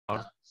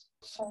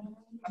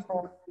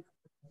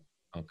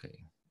Okay,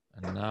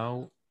 and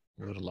now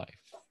we're live.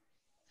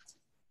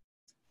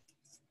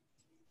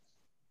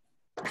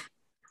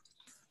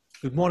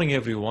 Good morning,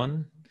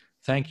 everyone.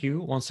 Thank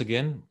you once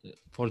again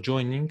for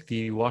joining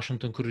the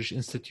Washington Kurdish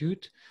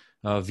Institute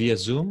via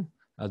Zoom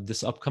at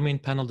this upcoming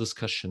panel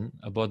discussion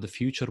about the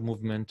future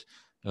movement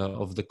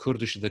of the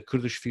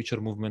Kurdish future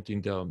movement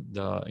in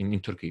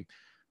Turkey.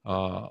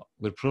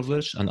 We're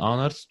privileged and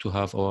honored to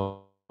have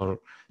our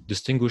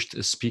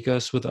distinguished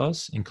speakers with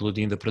us,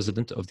 including the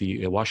president of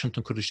the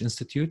Washington Kurdish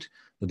Institute,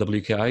 the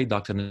WKI,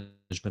 Dr.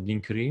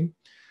 Najmuddin Karim.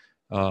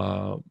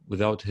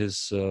 Without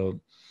his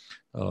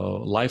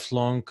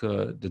lifelong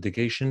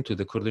dedication to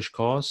the Kurdish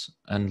cause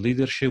and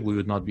leadership, we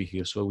would not be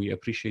here. So we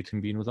appreciate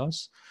him being with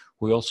us.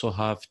 We also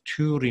have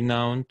two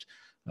renowned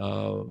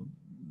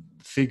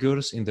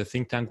figures in the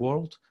think tank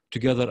world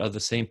together at the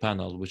same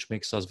panel, which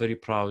makes us very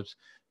proud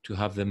to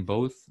have them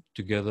both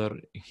together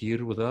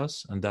here with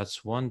us. And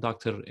that's one,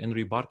 Dr.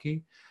 Henry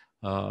Barkey,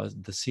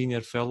 the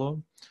senior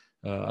fellow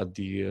at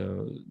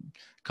the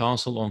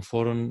Council on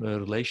Foreign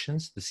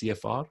Relations, the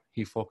CFR.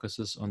 He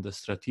focuses on the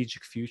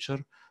strategic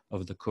future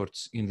of the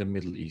Kurds in the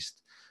Middle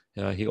East.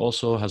 He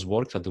also has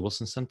worked at the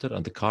Wilson Center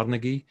and the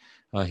Carnegie.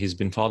 He's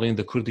been following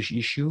the Kurdish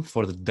issue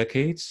for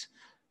decades.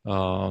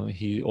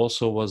 He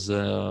also was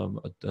a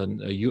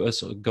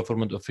US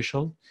government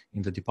official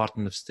in the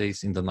Department of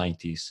State in the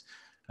 90s.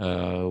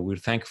 We're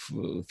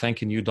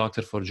thanking you,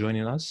 Doctor, for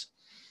joining us.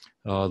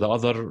 The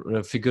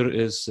other figure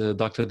is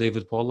Dr.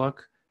 David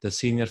Pollack, the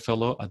senior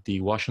fellow at the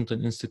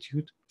Washington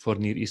Institute for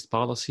Near East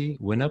Policy,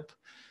 WINEP.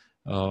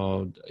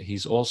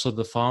 He's also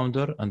the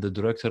founder and the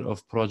director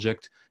of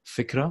Project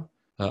Fikra,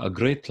 a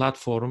great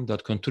platform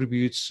that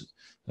contributes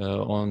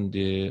on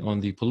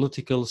the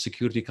political,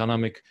 security,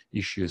 economic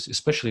issues,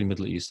 especially in the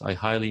Middle East. I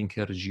highly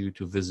encourage you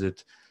to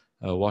visit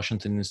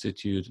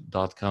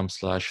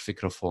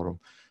washingtoninstitute.com/Fikra Forum.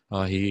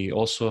 He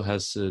also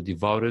has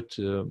devoted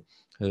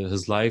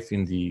his life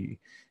in the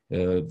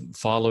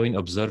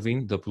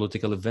observing the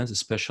political events,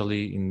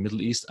 especially in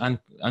Middle East and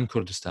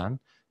Kurdistan.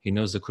 He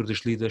knows the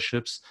Kurdish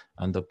leaderships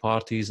and the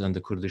parties and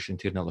the Kurdish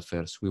internal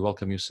affairs. We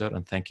welcome you, sir,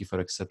 and thank you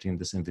for accepting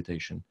this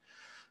invitation.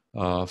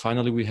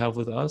 Finally, we have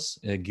with us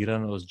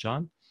Giran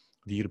Ozcan,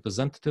 the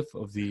representative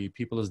of the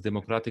People's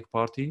Democratic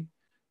Party,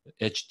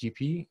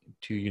 HDP,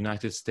 to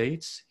United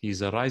States.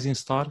 He's a rising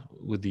star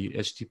with the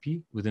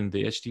HDP, within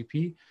the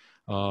HDP.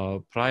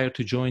 Prior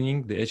to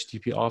joining the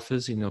HDP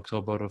office in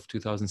October of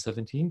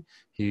 2017,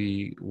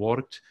 he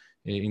worked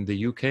in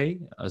the UK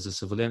as a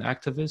civilian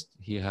activist.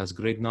 He has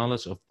great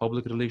knowledge of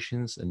public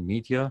relations and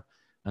media.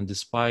 And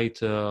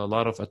despite a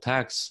lot of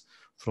attacks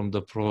from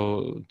the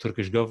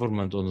pro-Turkish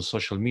government on the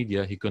social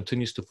media, he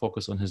continues to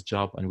focus on his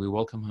job, and we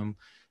welcome him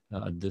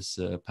at this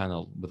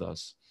panel with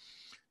us.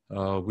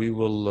 We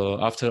will,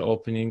 after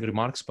opening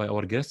remarks by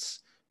our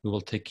guests, we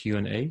will take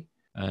Q&A.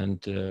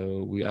 And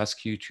we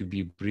ask you to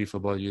be brief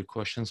about your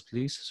questions,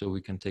 please, so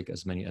we can take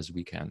as many as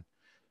we can.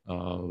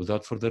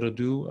 Without further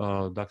ado,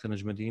 Dr.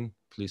 Najmuddin,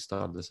 please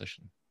start the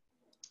session.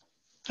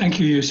 Thank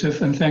you,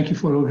 Yusuf, and thank you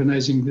for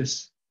organizing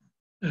this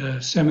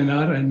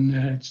seminar. And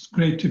it's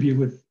great to be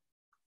with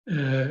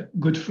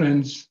good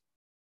friends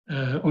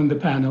on the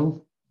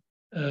panel.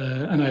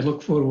 And I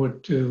look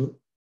forward to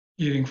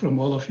hearing from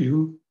all of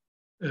you.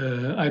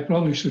 I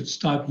probably should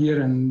stop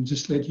here and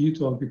just let you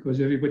talk,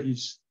 because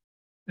everybody's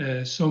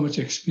so much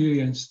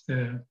experienced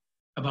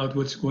about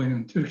what's going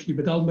on in Turkey,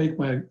 but I'll make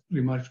my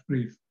remarks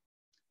brief.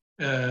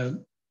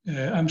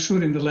 I'm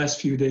sure in the last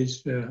few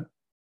days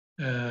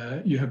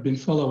you have been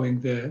following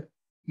the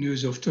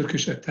news of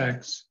Turkish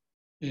attacks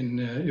in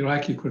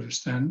Iraqi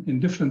Kurdistan, in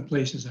different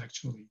places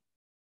actually,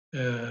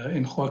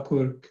 in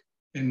Khwakurk,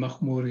 in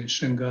Makhmur, in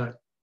Shingar,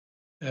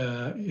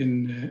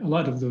 in a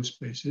lot of those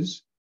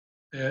places.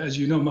 As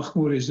you know,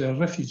 Makhmur is a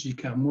refugee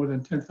camp. More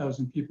than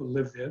 10,000 people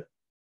live there.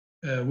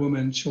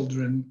 Women,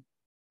 children,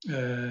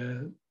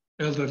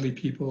 elderly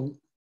people,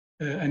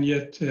 and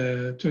yet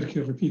Turkey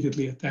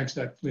repeatedly attacks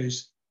that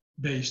place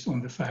based on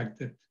the fact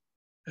that,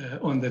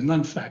 on the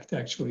non-fact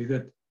actually,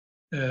 that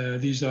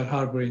these are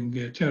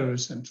harboring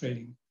terrorists and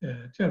trading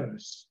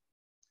terrorists.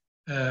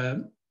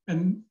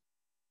 And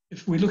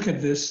if we look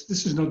at this,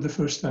 this is not the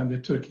first time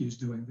that Turkey is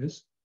doing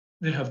this.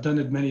 They have done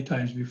it many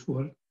times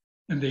before,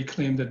 and they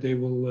claim that they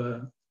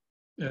will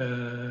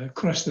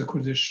crush the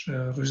Kurdish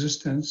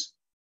resistance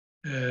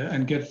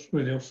and get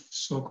rid of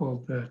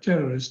so-called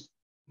terrorists.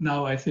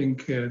 Now I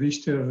think these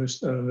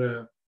terrorists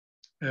are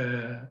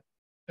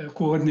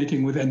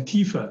coordinating with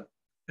Antifa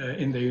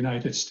in the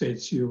United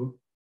States. You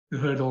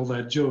heard all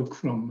that joke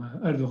from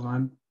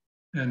Erdogan,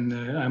 and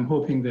I'm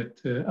hoping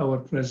that our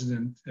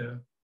president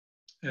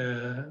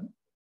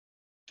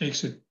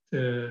takes it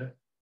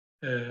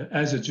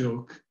as a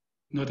joke,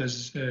 not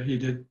as he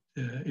did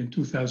in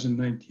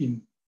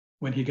 2019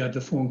 when he got the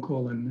phone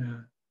call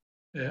and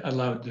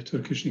allowed the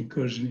Turkish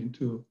incursion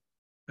into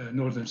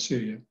northern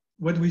Syria.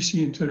 What we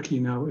see in Turkey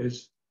now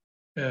is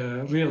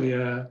really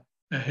a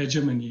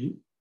hegemony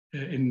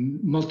in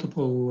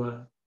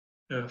multiple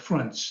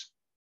fronts,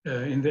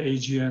 in the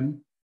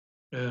Aegean,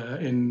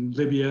 in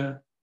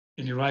Libya,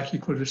 in Iraqi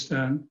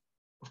Kurdistan.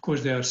 Of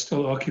course, they are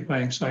still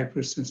occupying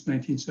Cyprus since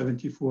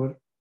 1974.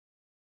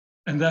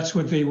 And that's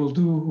what they will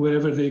do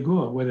wherever they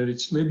go, whether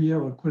it's Libya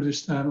or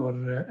Kurdistan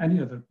or any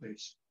other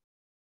place.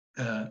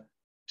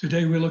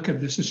 Today, we look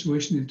at the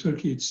situation in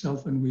Turkey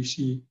itself, and we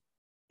see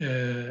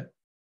that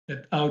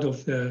out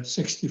of the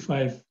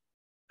 65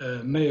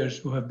 mayors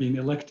who have been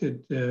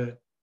elected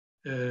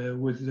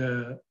with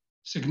a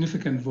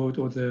significant vote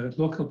of the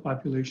local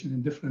population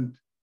in different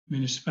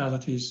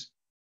municipalities,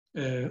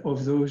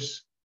 of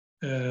those,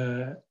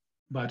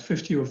 about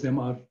 50 of them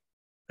are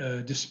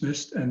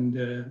dismissed,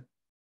 and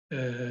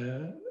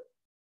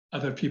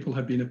other people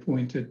have been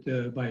appointed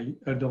by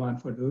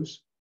Erdogan for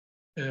those.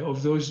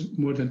 Of those,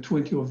 more than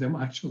 20 of them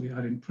actually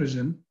are in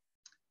prison,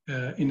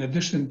 in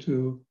addition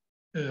to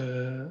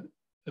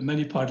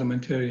many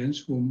parliamentarians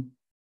whom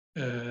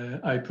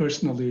I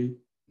personally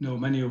know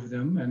many of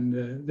them,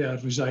 and they are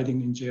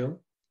residing in jail.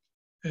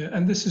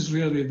 And this is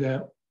really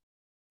the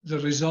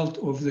result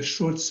of the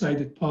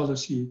short-sighted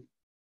policy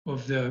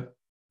of the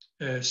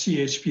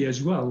CHP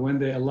as well, when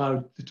they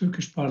allowed the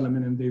Turkish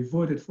parliament and they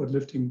voted for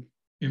lifting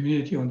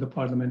immunity on the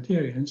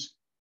parliamentarians.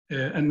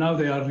 And now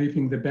they are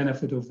reaping the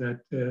benefit of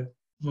that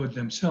vote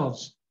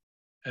themselves.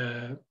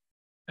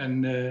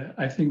 And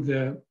I think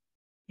the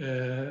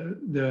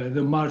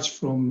march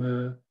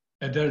from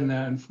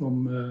Edirne and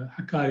from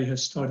Hakkari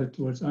has started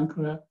towards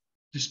Ankara,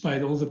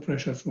 despite all the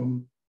pressure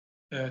from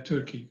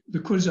Turkey. The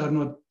Kurds are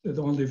not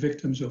the only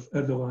victims of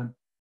Erdogan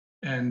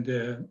and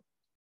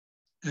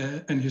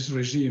his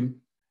regime,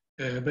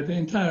 but the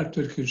entire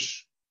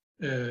Turkish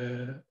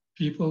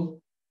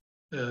people,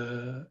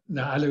 the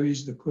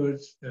Alawis, the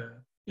Kurds,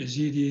 the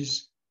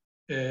Yazidis,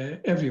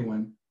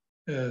 everyone.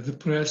 The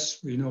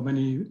press, we know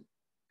many,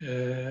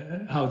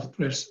 how the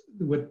press,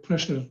 what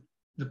pressure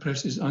the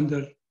press is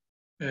under,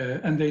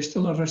 and they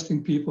still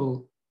arresting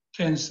people,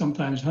 tens,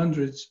 sometimes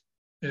hundreds,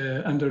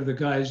 under the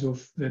guise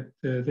of that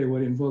they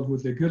were involved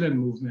with the Gulen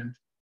movement.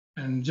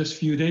 And just a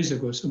few days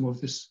ago, some of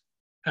this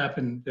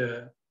happened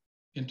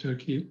in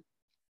Turkey.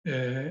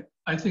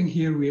 I think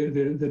here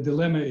the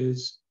dilemma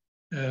is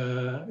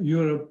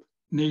Europe,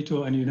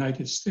 NATO, and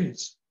United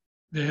States.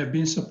 They have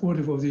been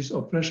supportive of these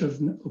oppressive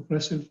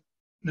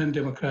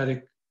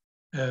non-democratic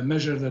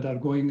measures that are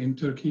going in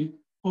Turkey,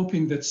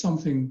 hoping that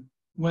something,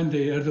 one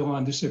day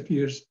Erdogan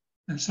disappears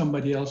and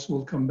somebody else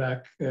will come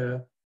back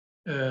to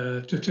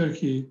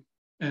Turkey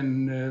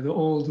and the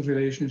old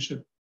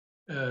relationship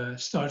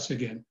starts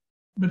again.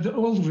 But the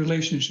old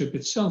relationship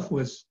itself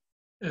was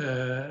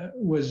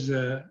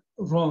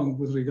wrong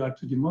with regard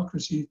to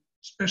democracy,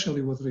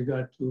 especially with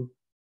regard to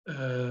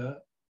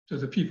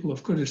the people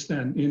of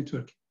Kurdistan in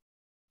Turkey.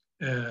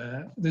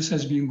 This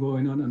has been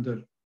going on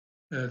under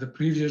the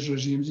previous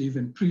regimes,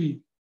 even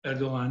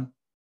pre-Erdogan.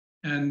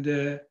 And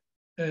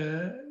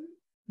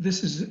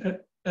this is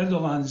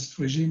Erdogan's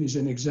regime is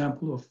an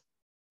example of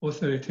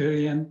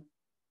authoritarian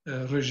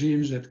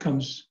regimes that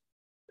comes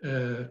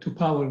to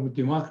power with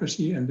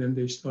democracy, and then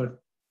they start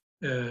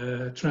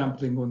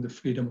trampling on the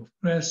freedom of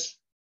press,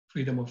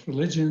 freedom of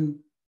religion,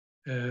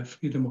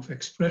 freedom of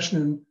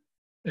expression.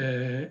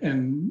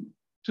 And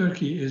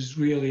Turkey is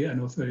really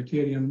an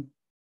authoritarian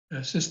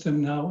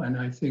system now, and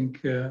I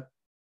think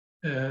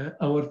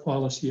our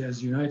policy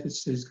as United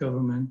States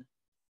government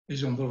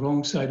is on the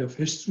wrong side of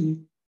history,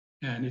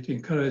 and it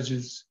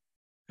encourages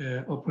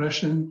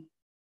oppression.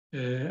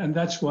 And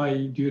that's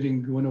why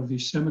during one of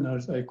these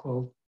seminars I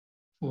called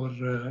for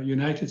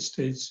United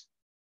States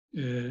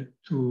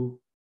to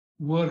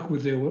work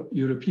with the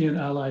European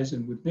allies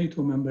and with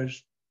NATO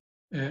members.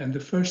 And the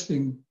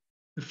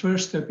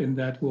first step in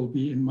that will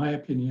be, in my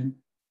opinion,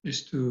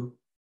 is to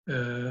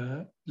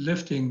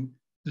lifting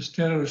this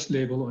terrorist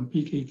label on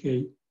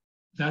PKK.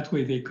 That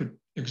way they could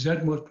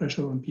exert more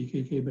pressure on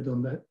PKK, but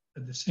on that,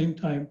 at the same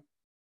time,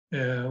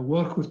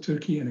 work with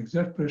Turkey and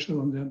exert pressure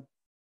on them,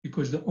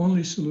 because the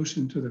only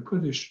solution to the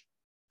Kurdish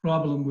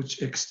problem,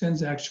 which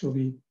extends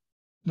actually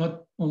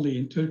not only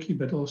in Turkey,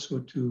 but also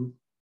to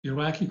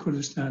Iraqi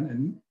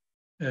Kurdistan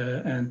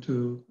and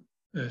to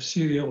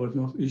Syria or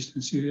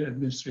northeastern Syria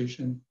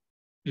administration,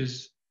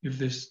 is if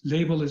this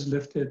label is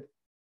lifted,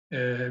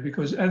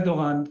 because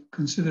Erdogan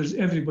considers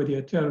everybody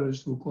a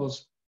terrorist who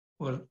calls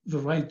for the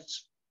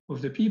rights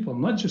of the people,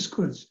 not just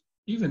Kurds,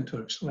 even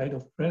Turks, right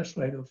of press,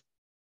 right of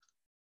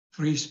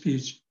free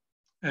speech.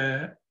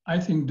 I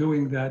think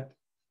doing that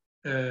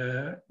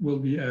will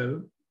be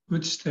a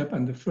good step,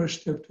 and the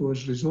first step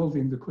towards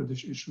resolving the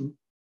Kurdish issue.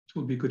 It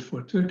will be good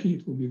for Turkey,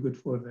 it will be good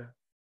for the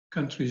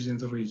countries in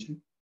the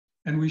region.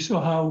 And we saw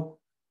how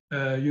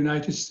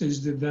United States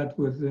did that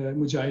with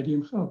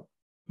Mujahideen Khalq.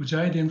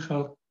 Mujahideen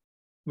Khalq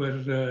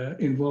were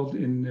involved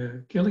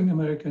in killing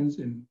Americans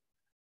in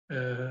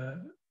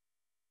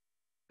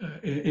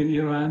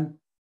Iran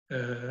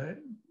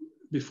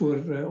before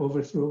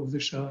overthrow of the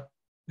Shah.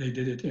 They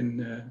did it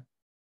in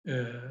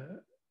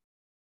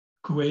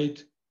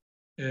Kuwait,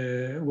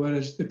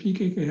 whereas the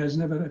PKK has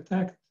never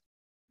attacked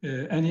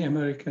any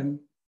American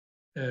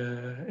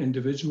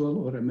individual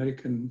or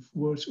American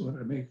force or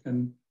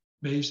American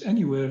base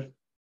anywhere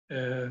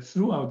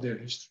throughout their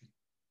history.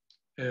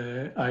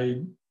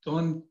 I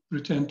don't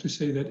pretend to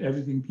say that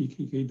everything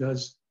PKK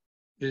does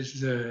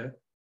is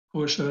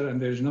kosher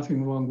and there's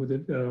nothing wrong with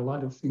it. There are a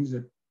lot of things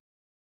that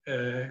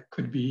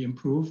could be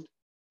improved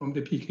from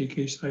the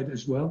PKK side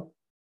as well.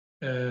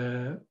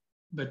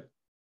 But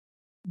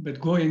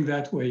going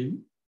that way,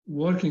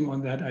 working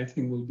on that, I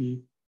think will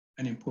be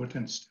an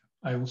important step.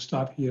 I will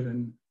stop here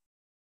and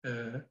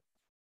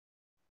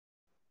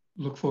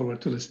look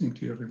forward to listening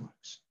to your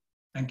remarks.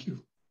 Thank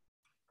you.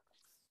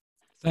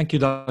 Thank you,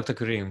 Dr.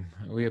 Karim.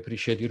 We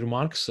appreciate your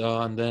remarks.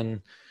 And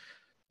then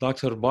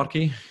Dr.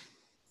 Barki.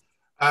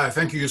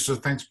 Thank you, Yusuf.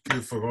 Thank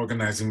you for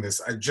organizing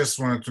this. I just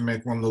wanted to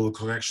make one little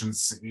correction.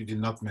 You did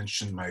not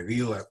mention my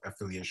real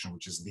affiliation,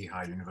 which is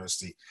Lehigh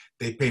University.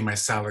 They pay my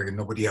salary and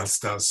nobody else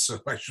does, so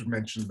I should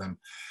mention them.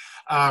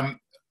 I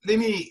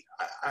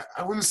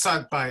want to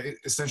start by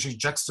essentially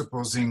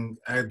juxtaposing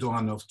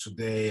Erdogan of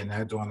today and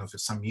Erdogan of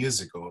some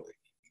years ago.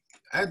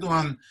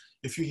 Erdogan,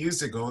 a few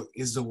years ago,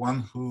 is the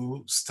one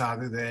who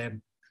started a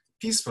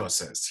peace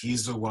process.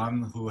 He's the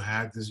one who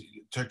had the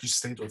Turkish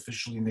state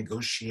officially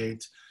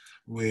negotiate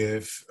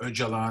with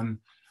Öcalan,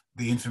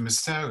 the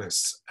infamous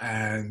terrorists.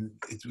 And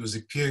it was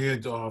a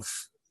period of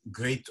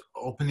great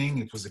opening.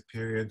 It was a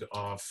period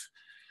of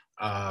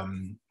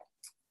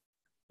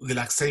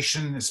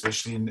relaxation,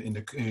 especially in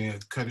the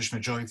Kurdish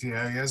majority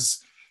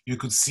areas. You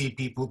could see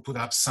people put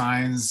up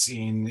signs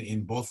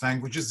in both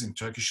languages, in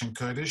Turkish and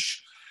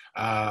Kurdish.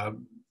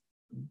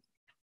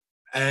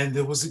 And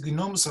there was an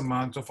enormous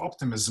amount of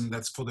optimism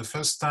that for the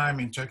first time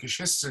in Turkish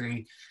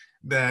history,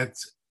 that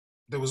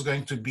there was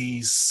going to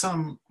be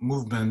some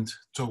movement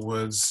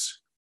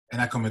towards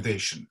an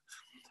accommodation.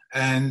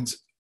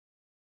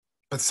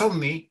 But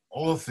suddenly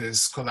all of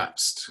this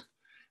collapsed.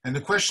 And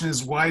the question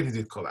is, why did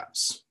it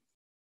collapse?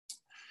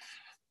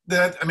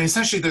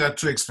 Essentially there are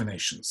two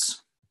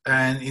explanations.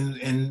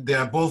 And they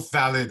are both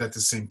valid at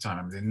the same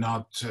time. They're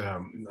not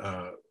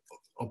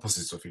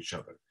opposites of each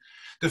other.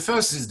 The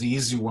first is the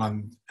easy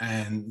one,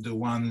 and the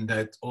one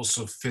that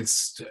also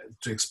fits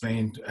to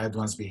explain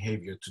Erdogan's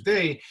behavior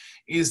today,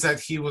 is that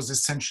he was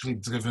essentially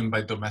driven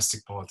by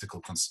domestic political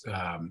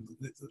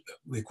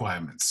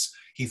requirements.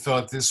 He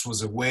thought this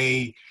was a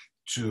way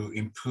to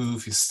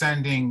improve his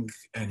standing,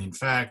 and in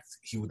fact,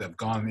 he would have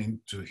gone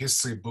into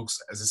history books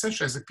as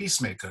essentially as a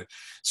peacemaker.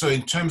 So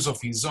in terms of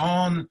his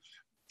own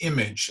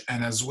image,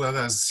 and as well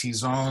as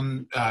his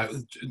own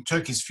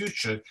Turkey's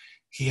future,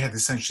 he had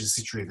essentially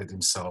situated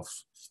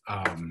himself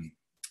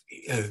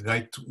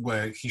right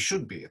where he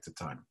should be at the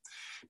time.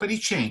 But he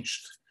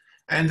changed.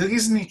 And the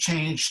reason he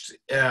changed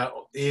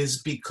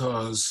is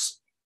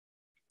because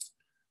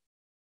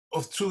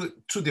of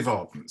two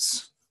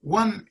developments.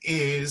 One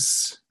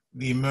is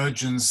the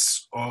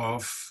emergence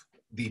of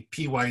the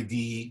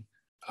PYD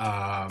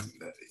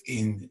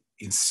in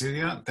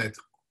Syria that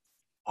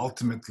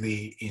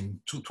ultimately in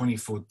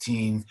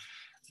 2014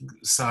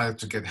 started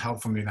to get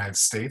help from the United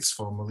States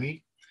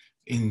formally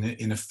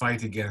in a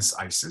fight against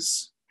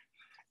ISIS.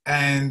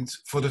 And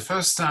for the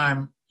first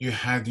time, you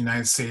had the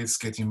United States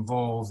get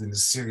involved in the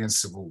Syrian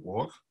civil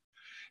war.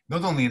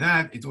 Not only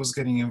that, it was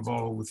getting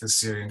involved with the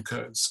Syrian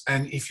Kurds.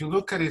 And if you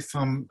look at it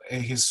from a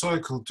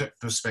historical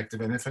perspective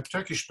and a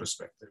Turkish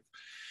perspective,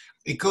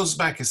 it goes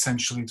back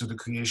essentially to the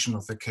creation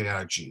of the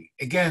KRG.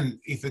 Again,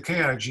 if the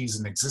KRG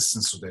is in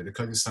existence today, the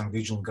Kurdistan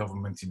Regional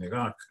Government in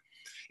Iraq,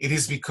 it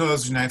is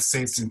because the United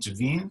States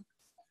intervened,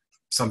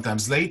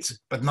 sometimes late,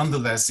 but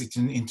nonetheless it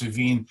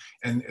intervened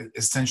and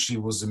essentially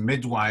was a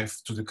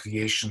midwife to the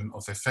creation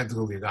of a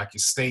federal Iraqi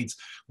state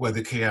where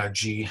the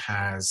KRG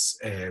has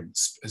a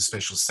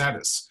special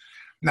status.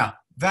 Now,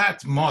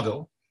 that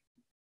model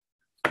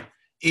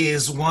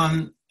is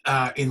one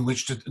in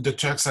which the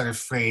Turks are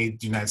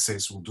afraid the United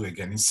States will do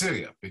again in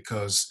Syria,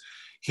 because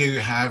here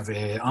you have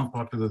an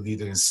unpopular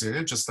leader in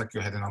Syria, just like you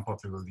had an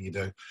unpopular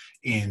leader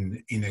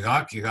in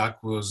Iraq.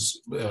 Iraq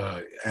was,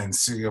 and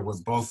Syria were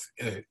both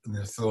in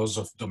the throes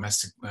of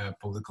domestic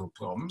political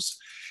problems.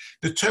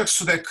 The Turks,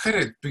 to their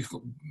credit,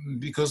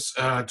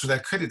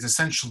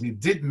 essentially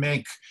did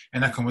make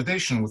an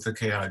accommodation with the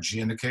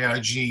KRG, and the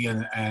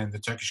KRG and the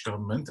Turkish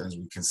government, as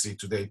we can see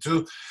today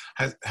too,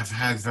 have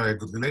had very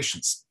good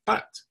relations.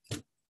 But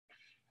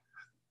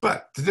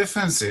the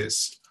difference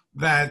is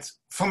that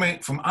from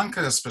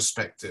Ankara's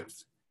perspective,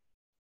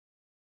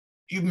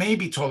 you may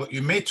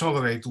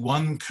tolerate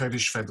one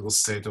Kurdish federal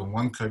state or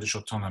one Kurdish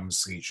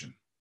autonomous region,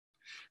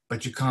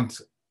 but you can't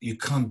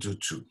do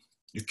two.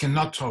 You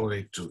cannot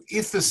tolerate two.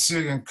 If the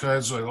Syrian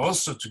Kurds were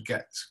also to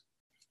get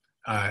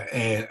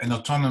an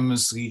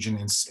autonomous region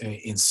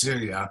in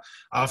Syria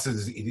after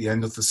the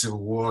end of the civil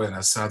war and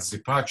Assad's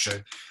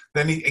departure,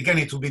 then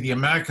it will be the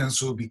Americans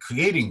who will be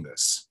creating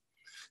this.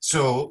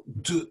 So,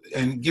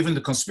 and given the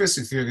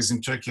conspiracy theories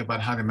in Turkey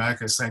about how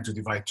America is trying to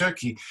divide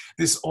Turkey,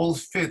 this all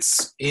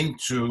fits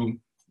into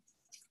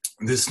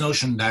this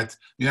notion that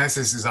the United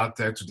States is out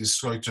there to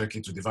destroy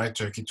Turkey, to divide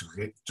Turkey,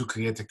 to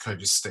create a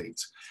Kurdish state.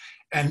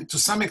 And to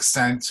some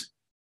extent,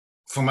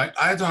 from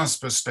Erdogan's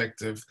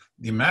perspective,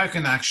 the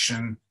American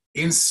action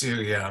in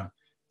Syria,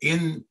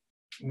 in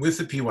with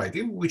the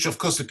PYD, which of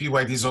course the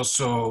PYD is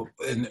also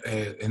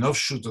an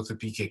offshoot of the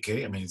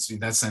PKK. I mean, in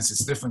that sense,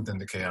 it's different than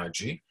the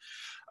KRG,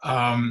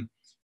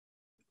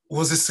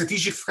 was a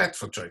strategic threat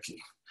for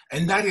Turkey.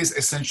 And that is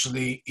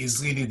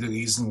really the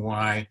reason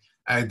why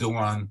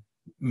Erdogan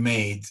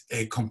made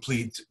a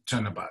complete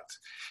turnabout.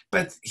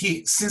 But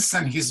since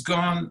then, he's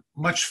gone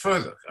much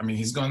further. I mean,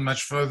 he's gone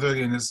much further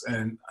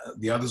and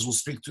the others will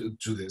speak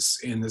to this,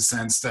 in the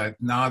sense that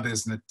now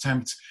there's an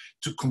attempt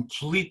to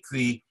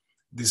completely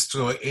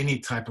destroy any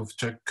type of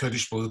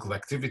Kurdish political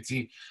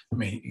activity. I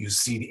mean, you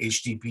see the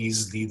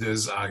HDP's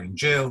leaders are in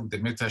jail.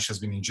 Demirtas has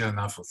been in jail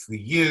now for 3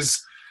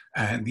 years.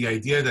 And the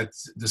idea that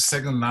the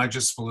second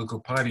largest political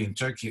party in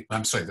Turkey,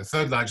 I'm sorry, the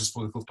third largest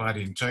political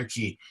party in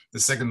Turkey, the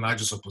second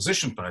largest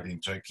opposition party in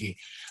Turkey,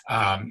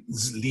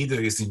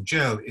 leader is in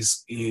jail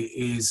is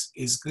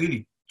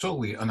really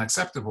totally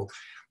unacceptable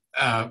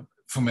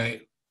from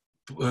a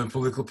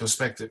political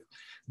perspective.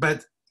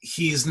 But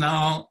he has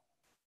now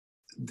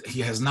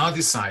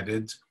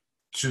decided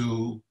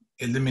to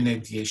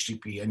eliminate the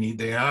HDP, and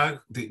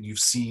you've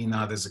seen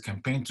now there's a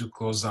campaign to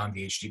close down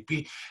the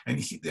HDP,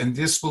 and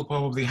this will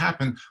probably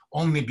happen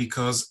only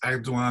because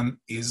Erdogan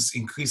is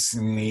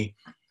increasingly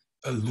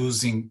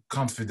losing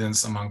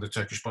confidence among the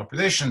Turkish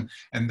population,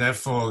 and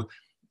therefore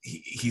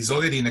he's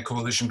already in a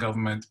coalition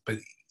government, but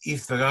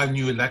if there are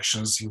new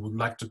elections, he would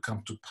like to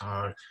come to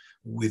power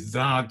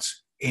without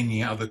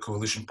any other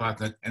coalition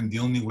partner, and the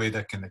only way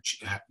that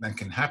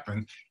can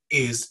happen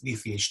is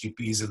if the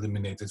HDP is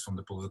eliminated from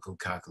the political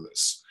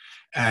calculus.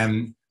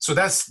 And so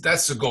that's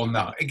the goal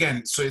now.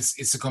 Again, so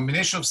it's a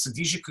combination of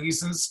strategic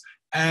reasons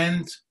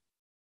and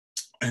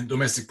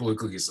domestic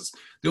political reasons.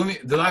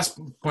 The last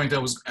point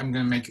I'm going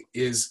to make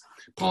is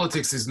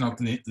politics is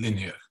not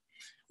linear.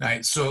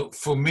 Right, so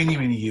for many,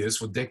 many years,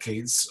 for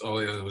decades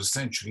or a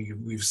century,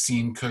 we've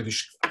seen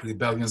Kurdish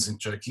rebellions in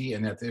Turkey,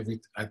 and at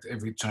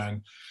every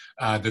turn,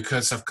 the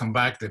Kurds have come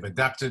back. They've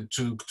adapted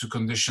to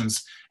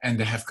conditions, and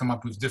they have come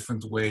up with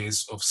different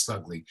ways of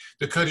struggling.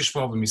 The Kurdish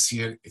problem is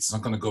here. It's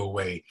not going to go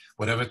away.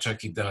 Whatever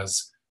Turkey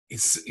does,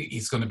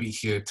 it's going to be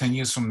here 10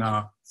 years from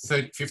now,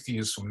 30, 50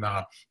 years from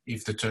now,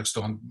 if the Turks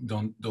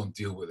don't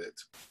deal with it.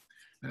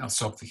 And I'll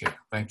stop here.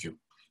 Thank you.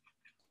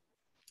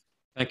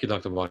 Thank you,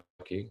 Dr.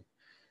 Baki.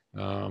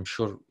 I'm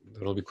sure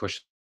there will be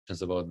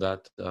questions about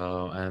that.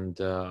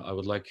 I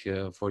would like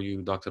for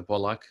you, Dr.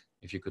 Pollack,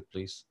 if you could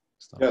please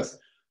start. Yes,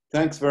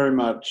 thanks very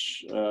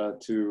much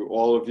to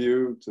all of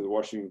you, to the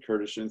Washington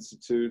Kurdish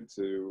Institute,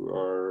 to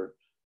our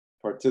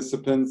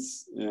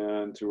participants,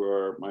 and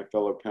to my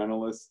fellow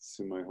panelists,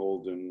 whom I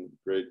hold in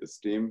great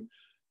esteem.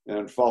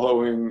 And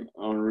following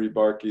Henri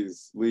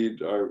Barki's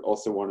lead, I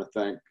also want to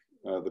thank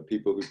the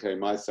people who pay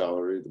my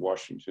salary, the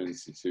Washington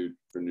Institute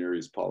for Near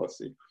East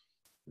Policy,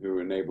 who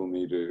enable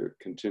me to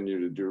continue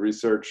to do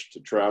research, to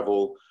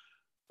travel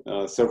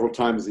several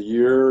times a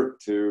year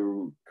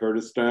to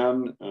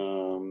Kurdistan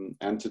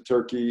and to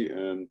Turkey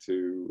and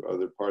to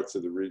other parts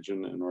of the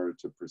region in order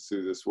to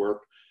pursue this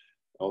work.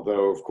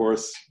 Although, of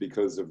course,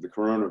 because of the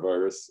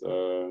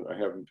coronavirus, I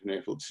haven't been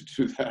able to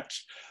do that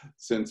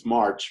since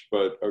March,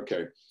 but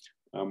okay,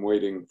 I'm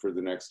waiting for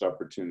the next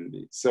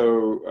opportunity.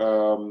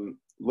 So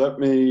let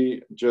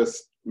me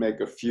just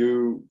make a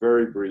few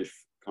very brief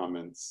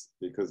comments,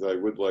 because I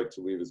would like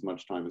to leave as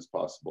much time as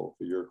possible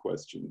for your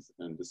questions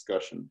and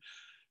discussion.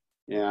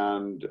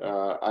 And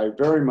I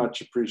very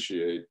much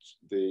appreciate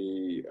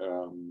the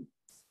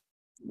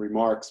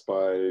remarks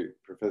by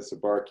Professor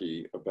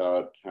Barki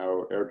about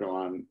how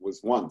Erdogan was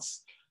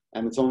once,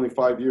 and it's only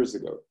 5 years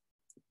ago,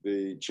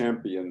 the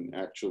champion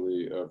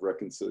actually of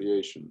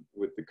reconciliation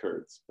with the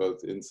Kurds,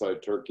 both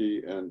inside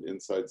Turkey and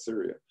inside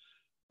Syria.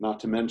 Not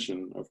to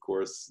mention, of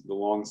course, the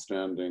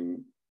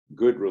long-standing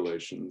good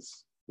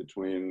relations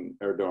between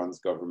Erdogan's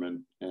government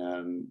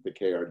and the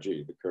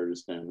KRG, the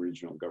Kurdistan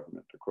Regional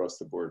Government, across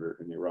the border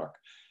in Iraq.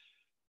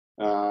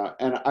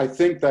 And I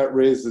think that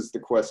raises the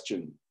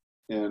question,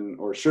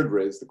 or should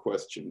raise the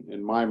question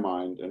in my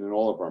mind and in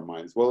all of our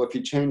minds. Well, if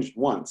he changed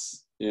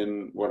once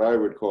in what I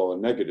would call a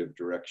negative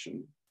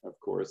direction, of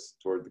course,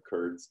 toward the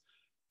Kurds,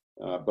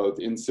 both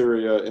in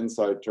Syria,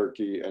 inside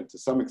Turkey, and to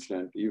some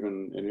extent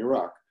even in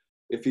Iraq,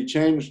 if he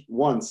changed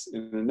once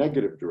in a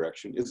negative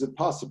direction, is it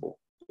possible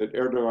that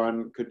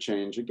Erdogan could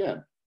change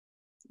again,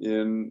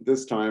 in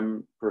this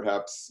time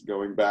perhaps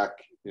going back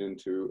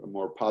into a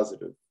more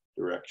positive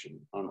direction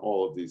on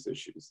all of these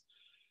issues?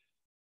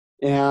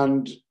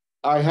 And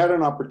I had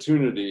an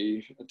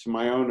opportunity, to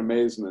my own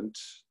amazement,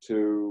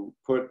 to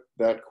put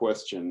that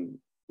question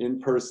in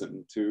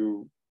person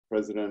to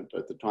President,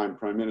 at the time,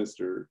 Prime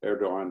Minister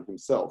Erdogan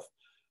himself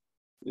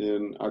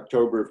in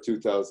October of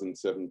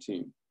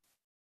 2017.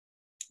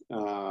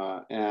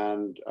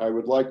 And I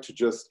would like to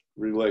just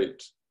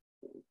relate,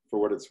 for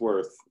what it's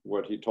worth,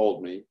 what he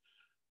told me.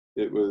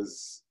 It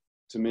was,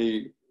 to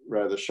me,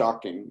 rather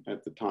shocking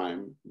at the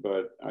time,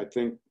 but I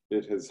think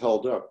it has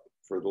held up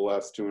for the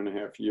last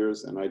 2.5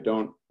 years, and I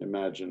don't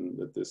imagine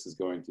that this is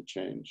going to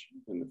change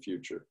in the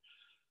future.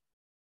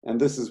 And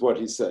this is what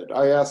he said.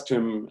 I asked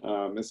him,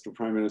 Mr.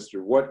 Prime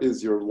Minister, what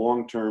is your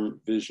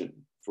long-term vision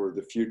for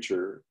the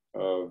future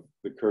of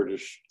the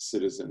Kurdish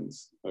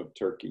citizens of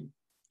Turkey.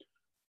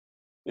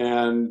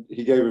 And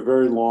he gave a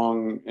very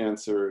long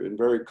answer in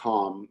very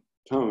calm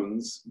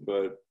tones,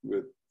 but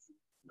with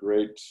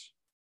great,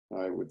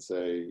 I would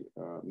say,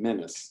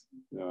 menace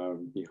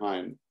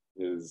behind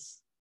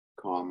his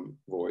calm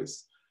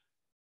voice.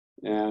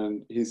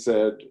 And he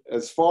said,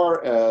 as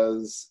far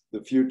as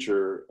the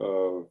future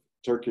of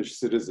Turkish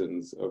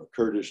citizens of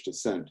Kurdish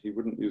descent, he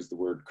wouldn't use the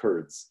word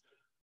Kurds.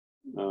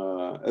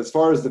 As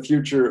far as the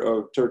future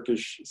of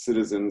Turkish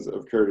citizens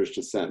of Kurdish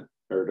descent,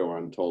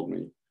 Erdogan told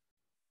me,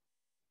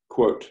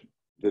 quote,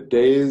 the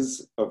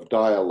days of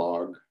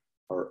dialogue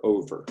are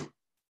over,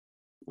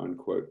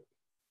 unquote.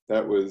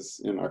 That was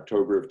in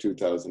October of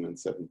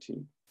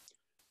 2017.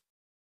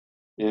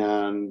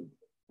 And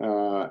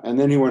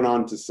then he went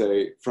on to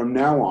say, from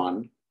now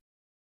on,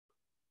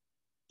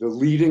 the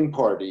leading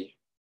party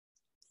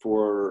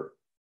for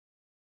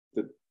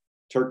the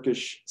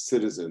Turkish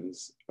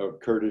citizens of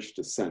Kurdish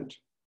descent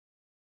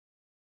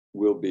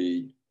will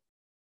be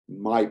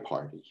my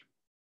party,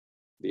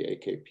 the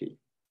AKP.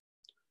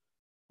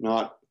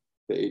 Not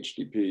the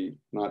HDP,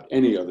 not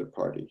any other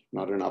party,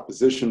 not an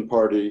opposition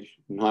party,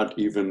 not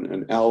even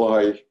an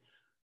ally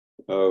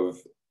of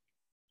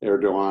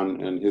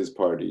Erdogan and his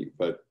party,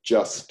 but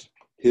just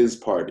his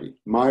party,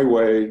 my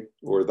way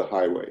or the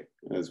highway,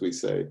 as we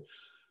say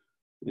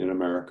in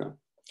America.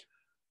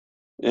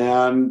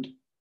 And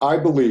I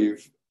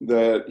believe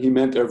that he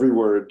meant every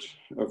word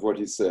of what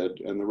he said,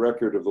 and the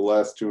record of the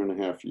last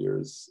 2.5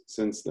 years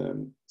since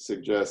then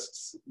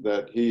suggests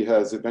that he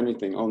has, if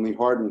anything, only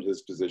hardened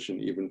his position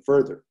even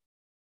further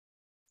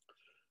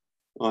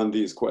on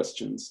these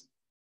questions,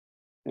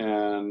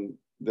 and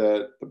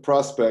that the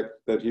prospect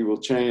that he will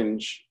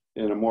change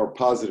in a more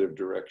positive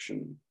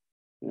direction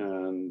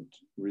and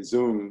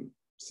resume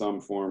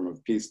some form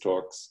of peace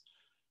talks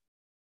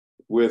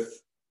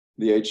with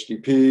the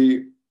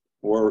HDP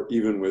or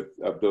even with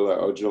Abdullah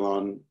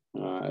Öcalan,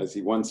 as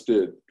he once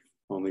did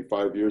only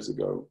 5 years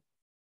ago,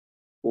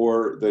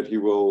 or that he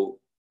will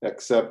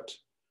accept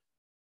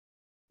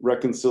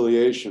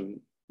reconciliation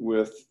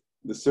with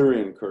the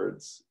Syrian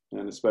Kurds,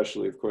 and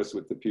especially, of course,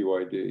 with the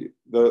PYD.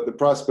 The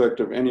prospect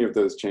of any of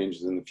those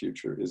changes in the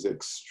future is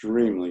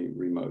extremely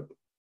remote,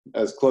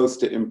 as close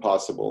to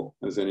impossible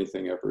as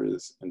anything ever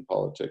is in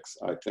politics,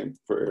 I think,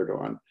 for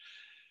Erdogan.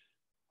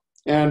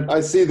 And I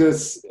see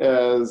this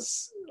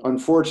as,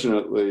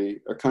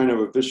 unfortunately, a kind of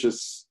a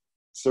vicious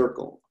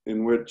circle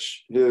in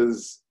which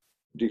his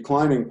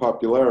declining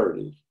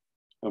popularity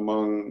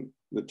among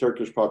the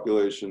Turkish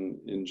population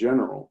in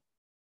general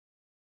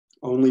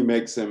only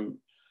makes him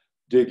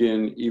dig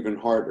in even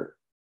harder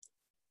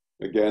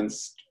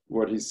against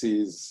what he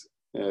sees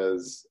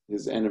as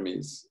his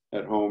enemies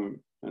at home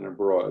and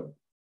abroad,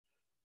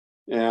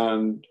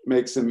 and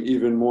makes him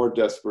even more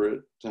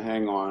desperate to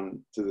hang on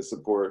to the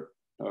support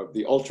of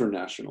the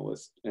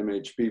ultra-nationalist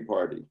MHP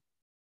party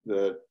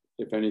that,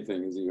 if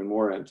anything, is even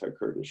more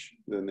anti-Kurdish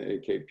than the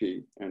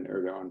AKP and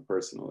Erdogan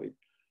personally.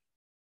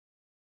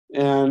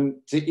 And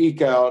to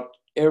eke out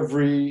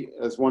every,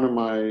 as one of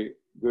my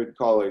good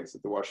colleagues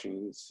at the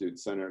Washington Institute,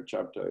 Senator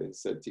Chaptai,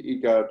 said, to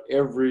eke out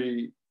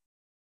every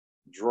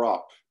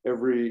drop,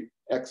 every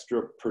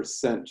extra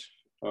percent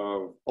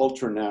of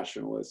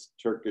ultra-nationalist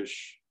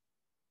Turkish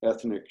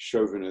ethnic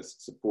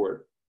chauvinist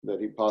support that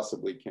he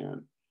possibly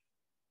can,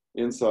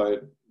 inside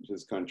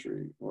his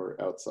country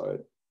or outside,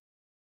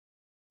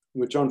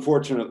 which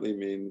unfortunately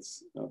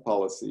means a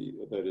policy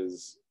that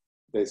is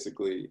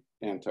basically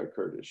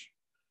anti-Kurdish.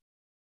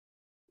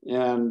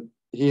 And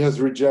he has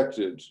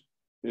rejected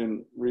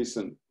in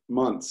recent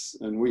months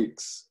and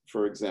weeks,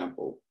 for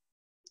example,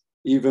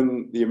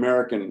 even the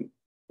American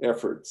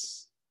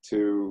efforts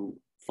to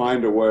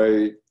find a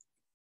way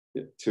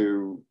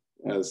to,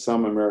 as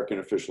some American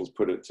officials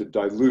put it, to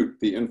dilute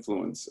the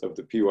influence of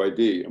the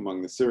PYD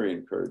among the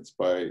Syrian Kurds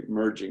by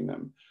merging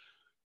them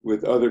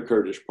with other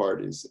Kurdish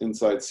parties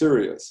inside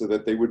Syria so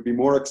that they would be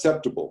more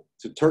acceptable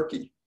to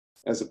Turkey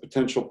as a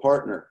potential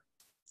partner.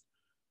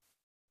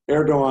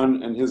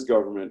 Erdogan and his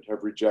government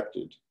have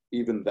rejected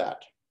even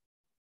that.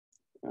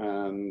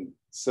 And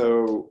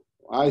so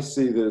I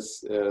see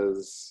this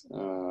as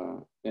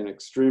an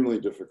extremely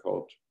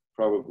difficult,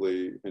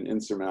 probably an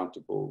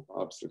insurmountable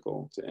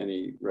obstacle to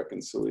any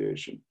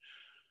reconciliation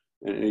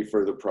and any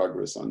further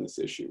progress on this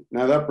issue.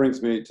 Now that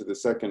brings me to the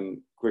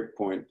second quick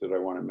point that I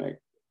want to make,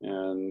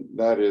 and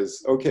that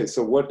is, okay,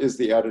 so what is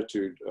the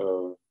attitude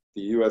of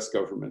the US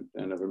government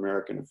and of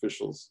American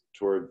officials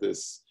toward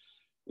this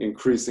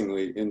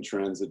increasingly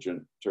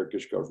intransigent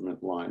Turkish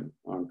government line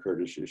on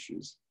Kurdish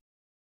issues?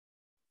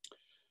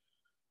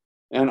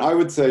 And I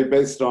would say,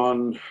 based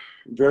on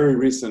very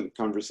recent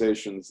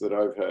conversations that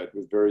I've had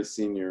with very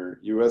senior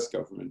US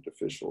government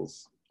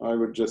officials, I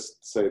would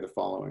just say the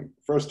following.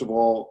 First of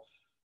all,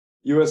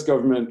 US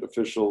government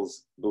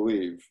officials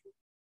believe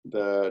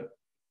that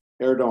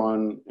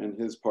Erdogan and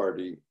his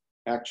party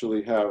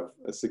actually have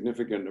a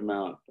significant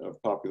amount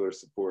of popular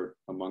support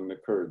among the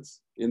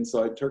Kurds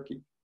inside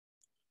Turkey.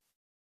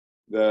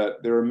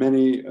 That there are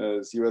many,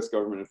 as US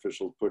government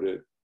officials put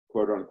it,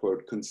 quote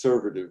unquote,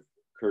 conservative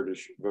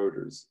Kurdish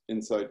voters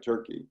inside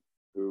Turkey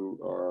who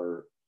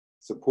are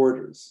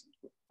supporters,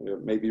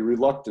 maybe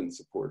reluctant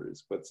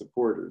supporters, but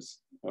supporters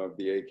of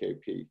the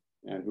AKP,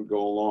 and who go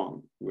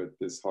along with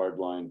this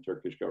hardline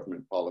Turkish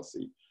government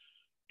policy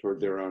toward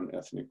their own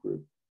ethnic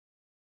group.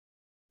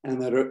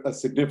 And that a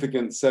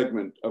significant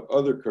segment of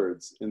other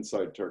Kurds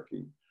inside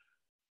Turkey,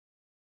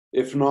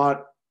 if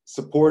not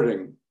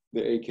supporting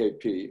the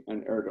AKP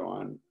and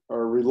Erdogan,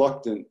 are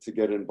reluctant to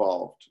get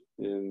involved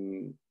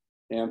in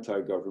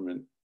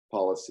anti-government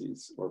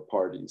policies or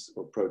parties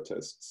or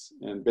protests,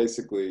 and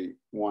basically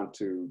want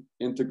to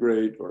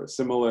integrate or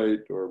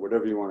assimilate or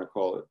whatever you want to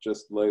call it,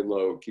 just lay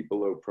low, keep a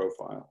low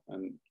profile,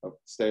 and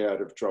stay out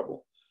of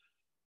trouble,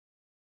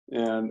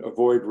 and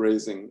avoid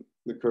raising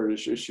the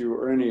Kurdish issue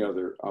or any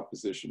other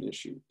opposition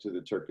issue to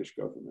the Turkish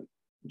government,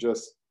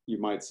 just, you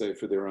might say,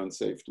 for their own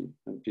safety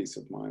and peace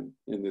of mind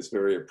in this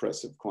very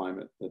oppressive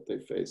climate that they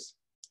face.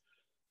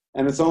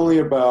 And it's only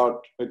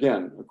about,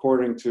 again,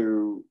 according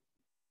to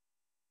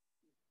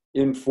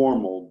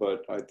informal,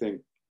 but I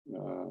think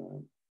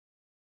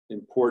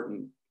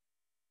important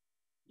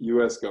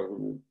US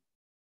government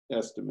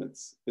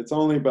estimates, it's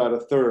only about a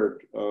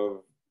third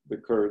of the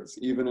Kurds,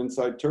 even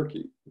inside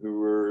Turkey, who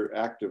were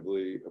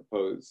actively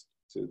opposed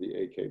to the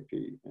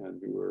AKP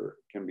and who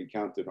can be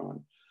counted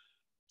on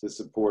to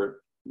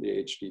support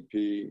the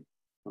HDP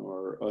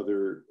or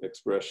other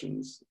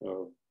expressions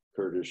of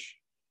Kurdish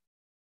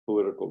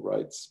political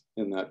rights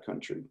in that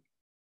country.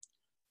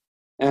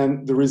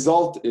 And the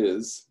result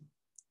is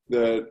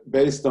that,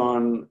 based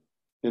on,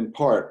 in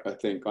part, I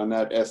think, on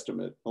that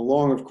estimate,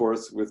 along, of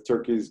course, with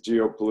Turkey's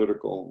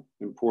geopolitical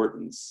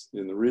importance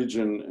in the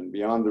region and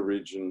beyond the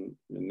region,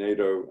 in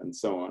NATO and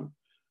so on,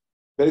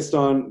 based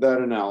on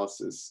that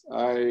analysis,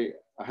 I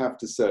have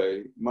to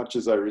say, much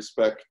as I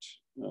respect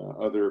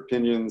other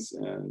opinions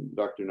and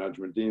Dr.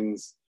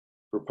 Najmuddin's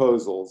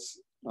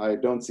proposals, I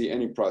don't see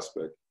any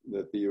prospect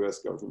that the US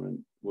government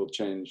will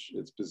change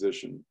its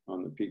position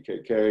on the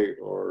PKK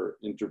or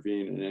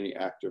intervene in any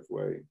active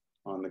way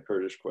on the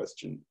Kurdish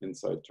question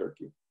inside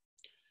Turkey.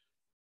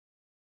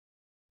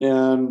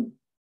 And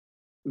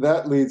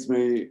that leads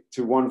me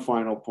to one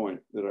final point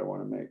that I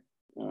want to make,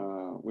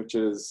 which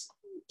is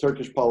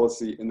Turkish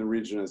policy in the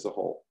region as a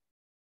whole.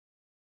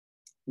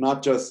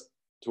 Not just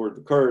toward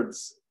the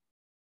Kurds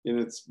in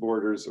its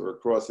borders or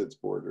across its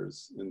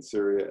borders in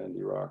Syria and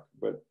Iraq,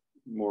 but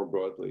more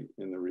broadly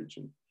in the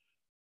region.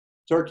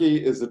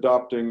 Turkey is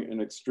adopting an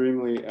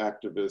extremely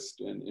activist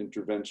and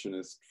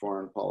interventionist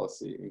foreign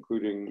policy,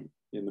 including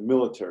in the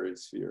military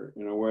sphere,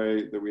 in a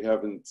way that we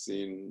haven't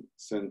seen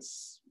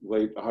since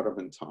late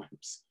Ottoman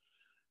times.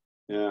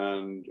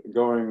 And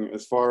going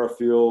as far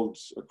afield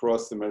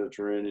across the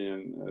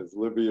Mediterranean as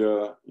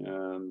Libya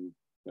and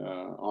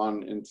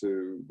on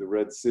into the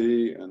Red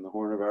Sea and the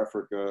Horn of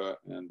Africa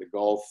and the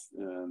Gulf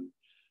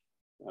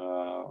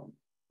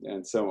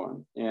and so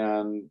on.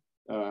 And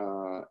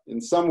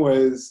in some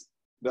ways,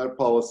 that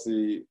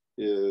policy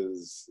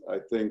is, I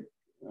think,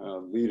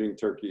 leading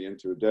Turkey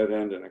into a dead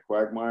end and a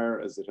quagmire,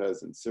 as it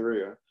has in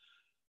Syria.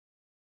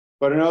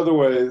 But in other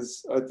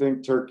ways, I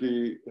think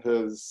Turkey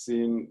has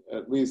seen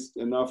at least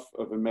enough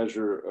of a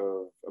measure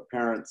of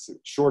apparent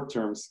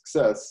short-term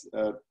success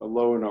at a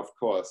low enough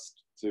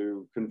cost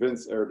to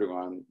convince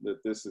Erdogan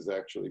that this is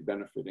actually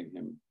benefiting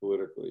him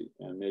politically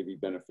and maybe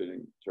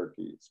benefiting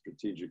Turkey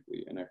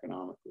strategically and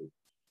economically.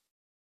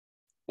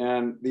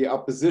 And the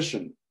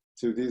opposition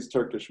to these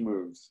Turkish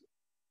moves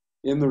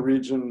in the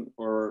region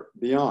or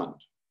beyond,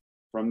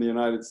 from the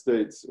United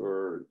States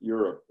or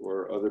Europe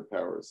or other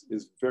powers,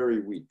 is very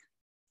weak.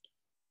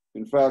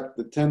 In fact,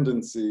 the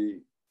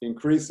tendency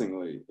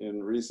increasingly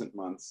in recent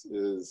months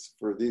is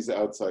for these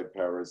outside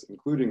powers,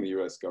 including the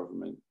US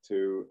government,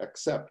 to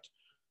accept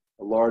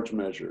a large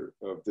measure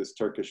of this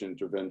Turkish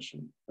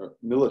intervention, or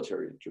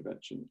military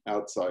intervention,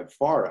 outside,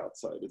 far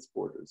outside its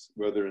borders,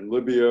 whether in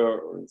Libya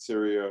or in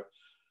Syria,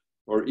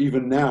 or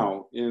even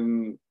now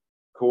in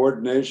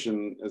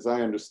coordination, as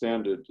I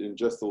understand it, in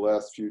just the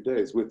last few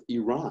days with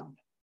Iran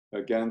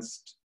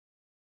against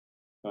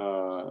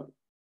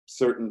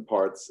certain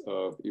parts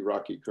of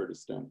Iraqi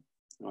Kurdistan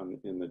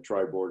in the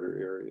tri-border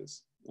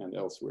areas and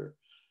elsewhere.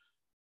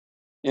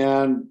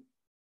 And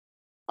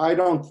I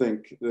don't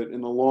think that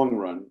in the long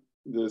run,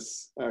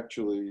 this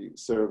actually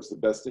serves the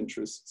best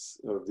interests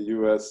of the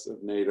US,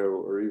 of NATO,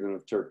 or even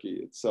of Turkey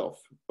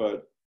itself.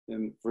 But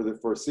for the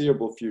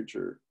foreseeable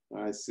future,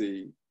 I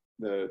see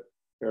that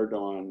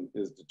Erdogan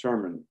is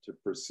determined to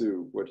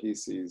pursue what he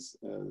sees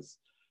as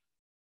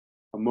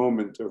a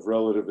moment of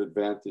relative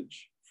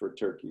advantage for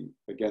Turkey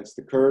against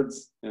the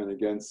Kurds and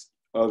against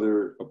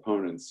other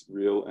opponents,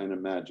 real and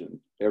imagined,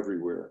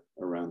 everywhere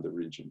around the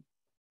region.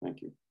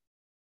 Thank you.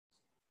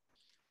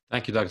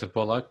 Thank you, Dr.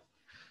 Pollack.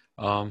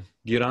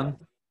 Giran,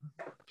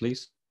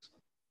 please.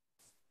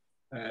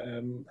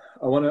 I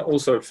want to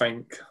also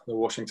thank the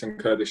Washington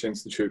Kurdish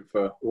Institute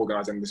for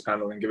organizing this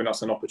panel and giving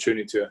us an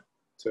opportunity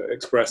to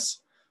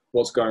express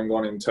what's going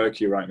on in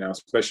Turkey right now,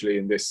 especially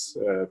in this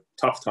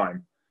tough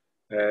time.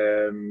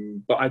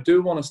 But I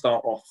do want to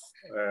start off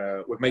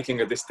with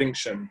making a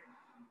distinction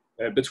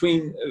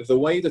between the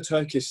way the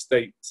Turkish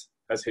state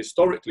has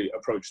historically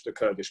approached the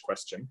Kurdish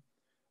question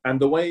and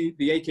the way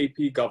the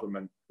AKP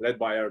government, led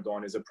by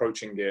Erdogan, is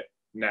approaching it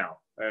now.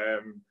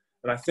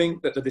 And I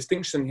think that the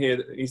distinction here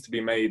that needs to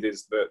be made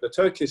is that the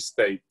Turkish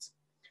state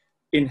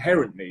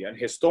inherently and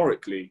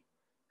historically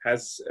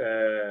has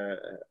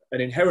an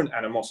inherent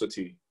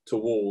animosity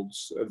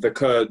towards the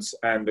Kurds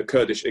and the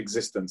Kurdish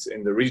existence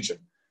in the region.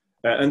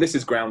 And this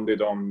is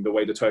grounded on the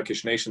way the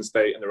Turkish nation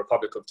state and the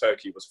Republic of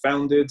Turkey was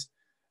founded,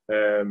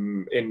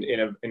 in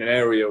an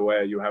area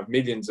where you have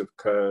millions of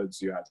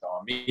Kurds, you have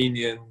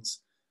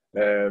Armenians,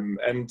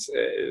 and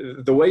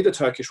the way the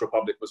Turkish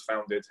Republic was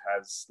founded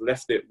has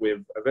left it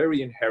with a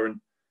very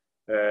inherent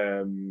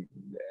an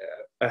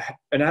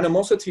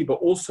animosity, but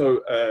also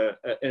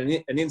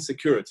an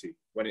insecurity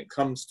when it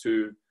comes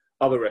to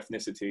other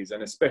ethnicities,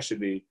 and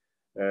especially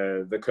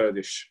the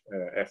Kurdish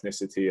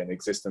ethnicity and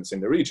existence in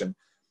the region.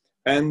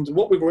 And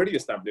what we've already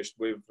established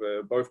with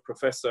both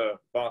Professor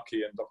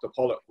Barki and Dr.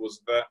 Pollock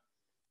was that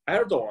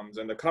Erdogan's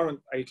and the current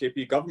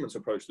AKP government's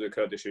approach to the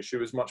Kurdish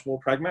issue is much more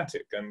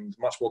pragmatic and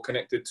much more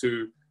connected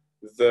to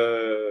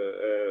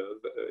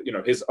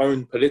his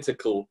own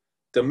political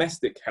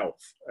domestic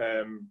health.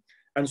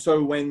 And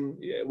so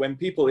when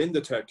people in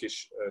the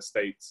Turkish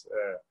state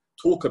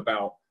talk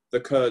about the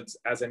Kurds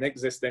as an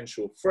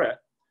existential threat,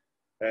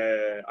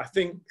 I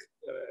think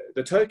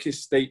the Turkish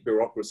state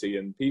bureaucracy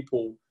and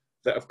people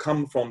that have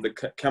come from the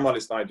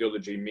Kemalist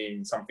ideology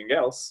mean something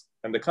else,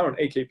 and the current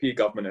AKP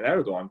government and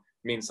Erdogan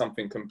means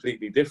something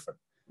completely different.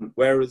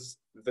 Whereas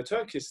the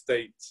Turkish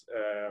state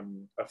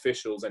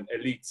officials and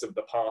elites of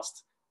the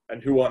past,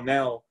 and who are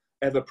now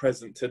ever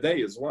present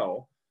today as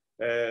well,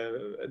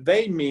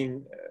 they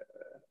mean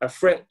a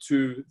threat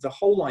to the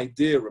whole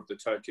idea of the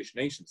Turkish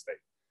nation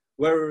state.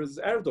 Whereas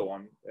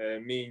Erdogan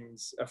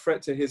means a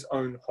threat to his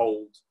own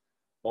hold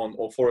on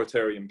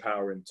authoritarian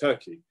power in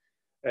Turkey.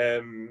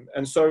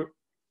 And so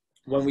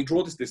when we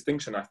draw this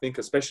distinction, I think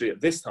especially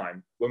at this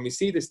time, when we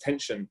see this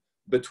tension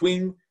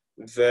between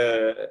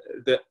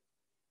the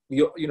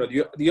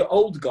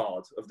old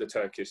guard of the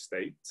Turkish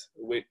state,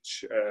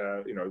 which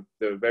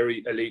the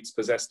very elites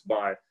possessed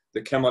by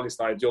the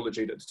Kemalist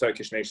ideology that the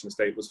Turkish nation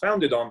state was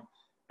founded on,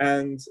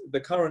 and the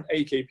current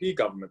AKP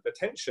government, the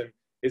tension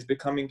is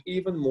becoming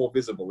even more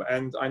visible.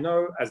 And I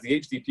know, as the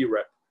HDP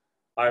rep,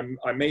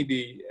 I may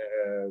be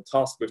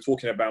tasked with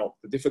talking about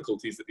the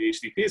difficulties that the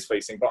HDP is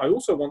facing, but I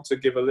also want to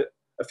give a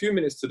few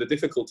minutes to the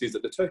difficulties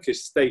that the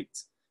Turkish state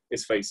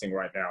is facing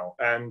right now.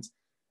 And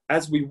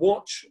as we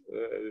watch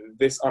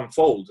this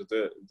unfold,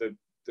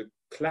 the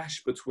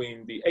clash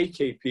between the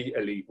AKP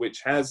elite,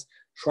 which has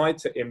tried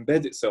to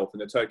embed itself in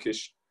the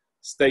Turkish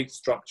state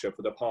structure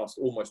for the past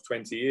almost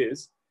 20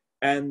 years,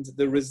 and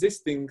the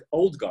resisting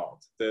old guard,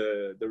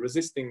 the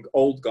resisting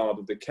old guard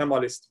of the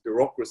Kemalist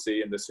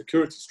bureaucracy and the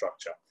security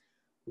structure.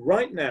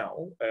 Right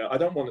now, I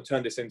don't want to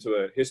turn this into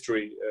a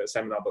history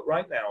seminar, but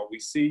right now we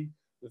see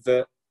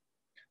that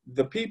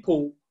the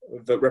people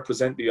that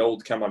represent the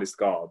old Kemalist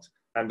guard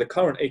and the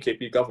current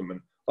AKP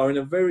government are in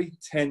a very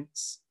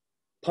tense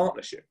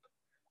partnership.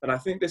 And I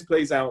think this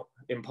plays out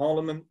in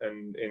parliament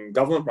and in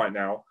government right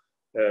now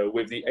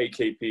with the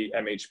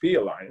AKP-MHP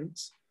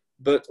alliance,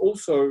 but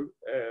also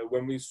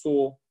when we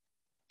saw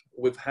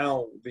with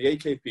how the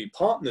AKP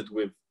partnered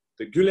with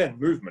the Gülen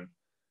movement,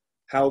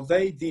 how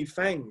they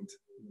defanged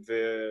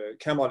the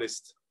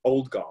Kemalist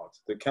old guard,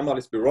 the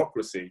Kemalist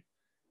bureaucracy,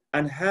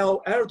 and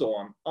how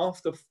Erdogan,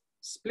 after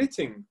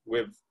splitting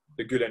with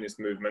the Gülenist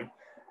movement,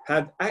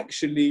 had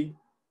actually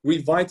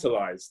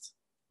revitalized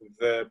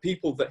the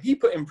people that he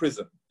put in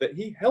prison, that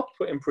he helped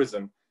put in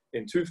prison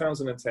in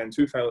 2010,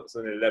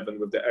 2011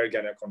 with the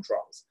Ergenekon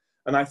trials.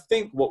 And I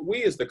think what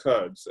we as the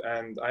Kurds,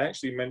 and I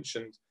actually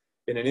mentioned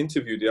in an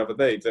interview the other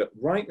day, that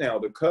right now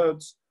the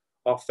Kurds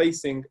are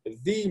facing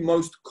the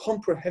most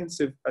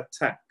comprehensive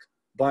attack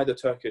by the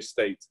Turkish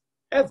state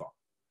ever.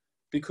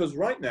 Because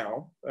right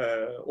now,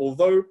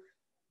 although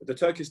the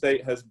Turkish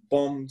state has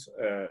bombed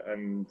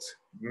and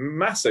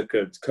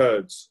massacred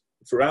Kurds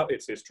throughout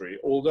its history,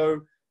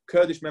 although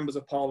Kurdish members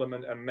of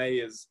parliament and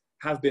mayors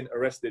have been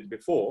arrested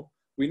before,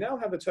 we now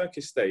have a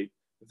Turkish state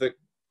that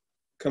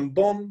can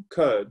bomb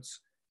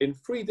Kurds in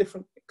 3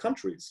 different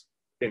countries,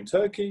 in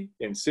Turkey,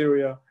 in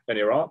Syria, and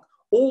Iraq,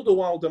 all the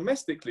while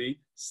domestically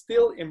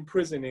still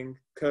imprisoning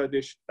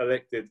Kurdish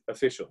elected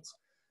officials.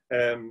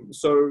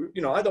 So,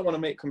 I don't want to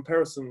make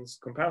comparisons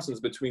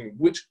between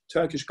which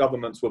Turkish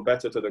governments were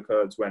better to the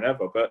Kurds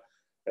whenever, but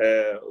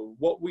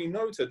what we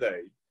know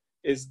today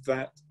is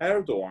that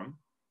Erdogan,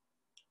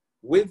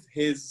 with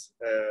his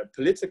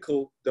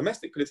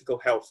domestic political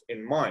health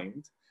in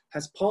mind,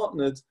 has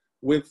partnered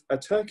with a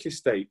Turkish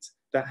state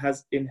that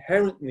has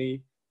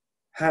inherently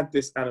had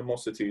this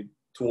animosity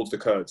towards the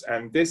Kurds.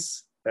 And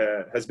this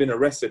has been a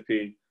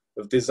recipe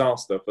of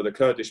disaster for the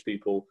Kurdish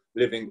people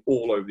living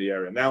all over the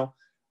area. Now,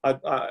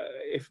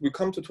 if we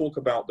come to talk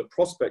about the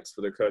prospects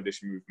for the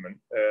Kurdish movement,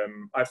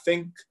 I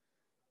think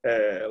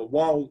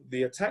while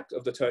the attack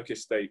of the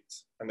Turkish state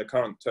and the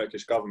current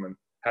Turkish government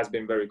has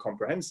been very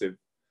comprehensive,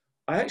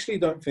 I actually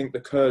don't think the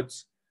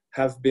Kurds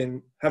have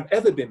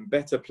ever been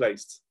better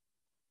placed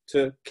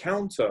to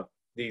counter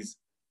these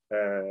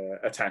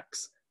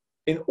attacks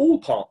in all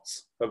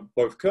parts of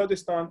both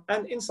Kurdistan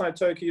and inside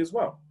Turkey as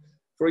well.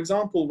 For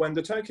example, when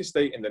the Turkish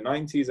state in the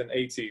 90s and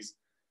 80s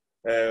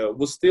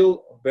was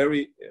still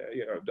very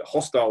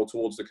hostile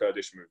towards the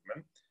Kurdish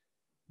movement,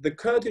 the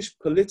Kurdish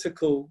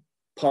political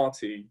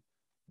party,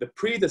 the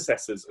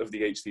predecessors of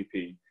the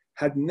HDP,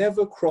 had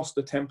never crossed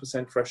the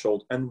 10%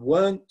 threshold and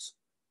weren't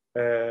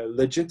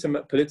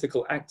legitimate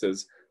political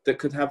actors that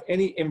could have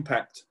any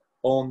impact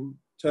on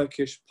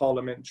Turkish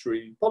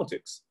parliamentary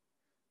politics.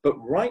 But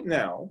right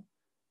now,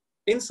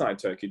 inside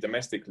Turkey,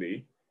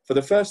 domestically, for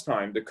the first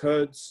time, the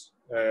Kurds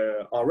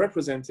are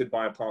represented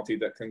by a party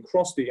that can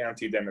cross the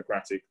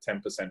anti-democratic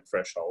 10%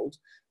 threshold,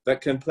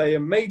 that can play a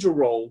major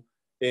role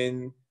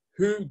in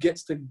who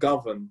gets to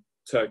govern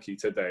Turkey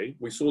today.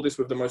 We saw this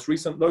with the most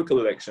recent local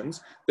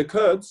elections. The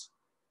Kurds,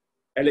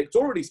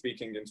 electorally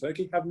speaking in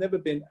Turkey, have never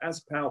been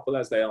as powerful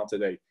as they are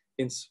today,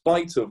 in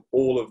spite of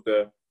all of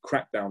the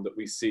crackdown that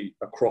we see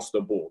across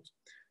the board.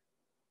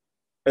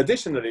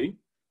 Additionally,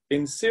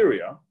 in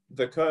Syria,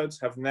 the Kurds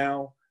have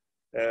now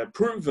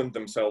proven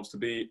themselves to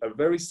be a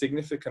very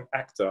significant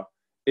actor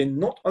in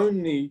not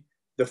only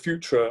the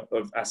future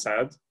of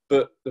Assad,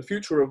 but the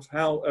future of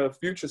how a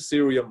future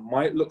Syria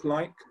might look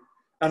like.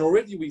 And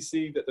already we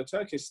see that the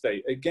Turkish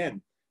state,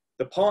 again,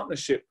 the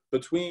partnership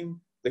between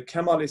the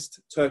Kemalist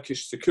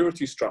Turkish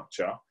security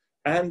structure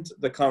and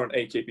the current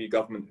AKP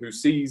government, who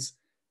sees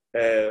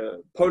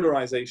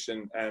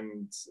polarization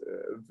and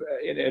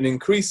an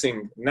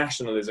increasing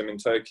nationalism in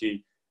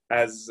Turkey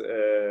as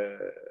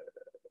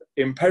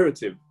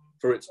imperative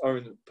for its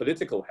own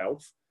political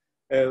health.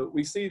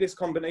 We see this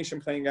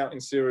combination playing out in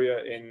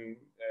Syria in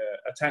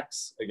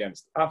attacks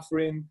against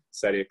Afrin,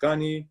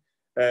 Serikani,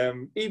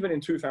 even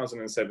in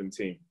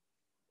 2017,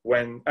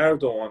 when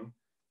Erdogan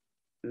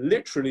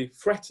literally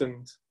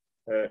threatened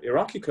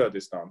Iraqi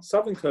Kurdistan,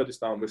 southern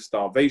Kurdistan, with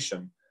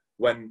starvation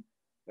when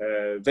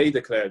they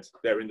declared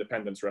their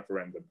independence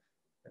referendum.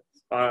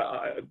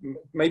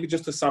 Maybe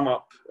just to sum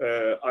up,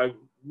 I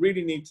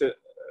really need to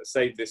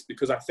say this,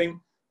 because I think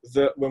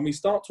that when we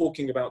start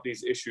talking about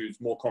these issues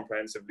more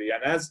comprehensively,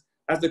 and as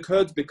the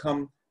Kurds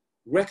become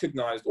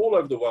recognized all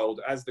over the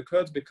world, as the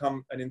Kurds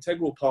become an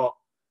integral part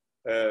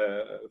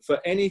for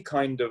any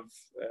kind of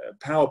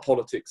power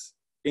politics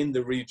in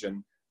the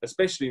region,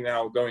 especially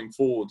now going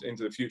forward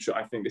into the future,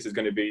 I think this is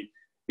going to be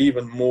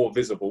even more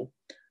visible.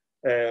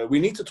 We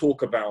need to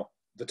talk about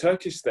the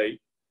Turkish state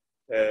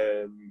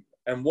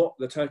and what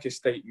the Turkish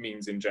state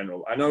means in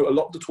general. I know a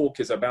lot of the talk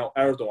is about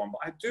Erdogan,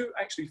 but I do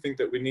actually think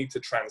that we need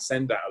to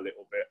transcend that a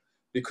little bit,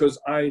 because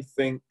I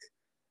think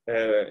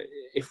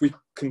if we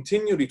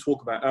continually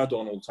talk about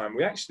Erdogan all the time,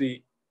 we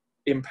actually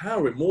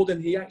empower him more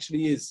than he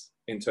actually is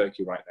in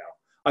Turkey right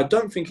now. I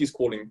don't think he's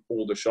calling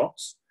all the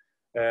shots.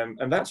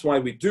 And that's why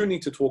we do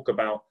need to talk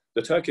about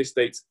the Turkish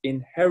state's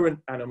inherent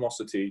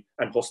animosity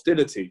and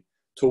hostility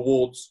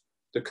towards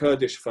the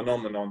Kurdish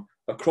phenomenon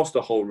across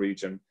the whole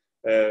region.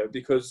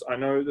 Because I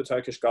know the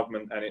Turkish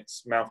government and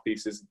its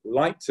mouthpieces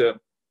like to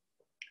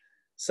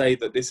say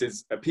that this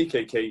is a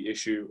PKK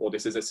issue or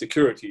this is a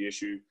security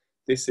issue.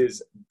 This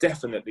is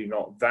definitely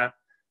not that.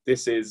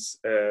 This is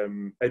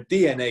a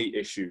DNA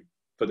issue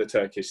for the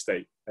Turkish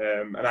state.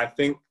 And I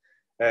think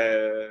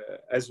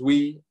as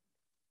we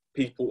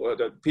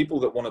the people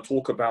that want to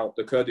talk about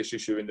the Kurdish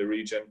issue in the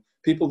region,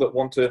 people that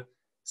want to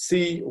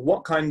see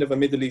what kind of a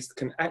Middle East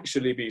can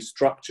actually be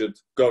structured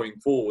going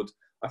forward,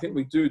 I think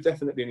we do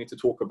definitely need to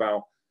talk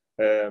about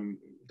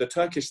the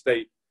Turkish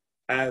state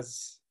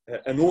as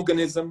an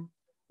organism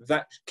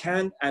that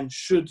can and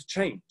should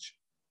change.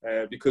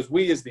 Because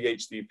we as the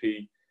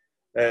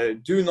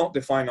HDP do not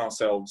define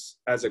ourselves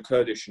as a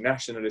Kurdish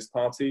nationalist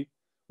party.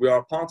 We are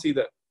a party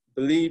that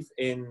believe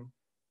in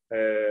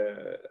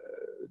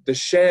the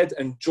shared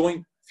and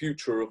joint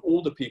future of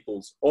all the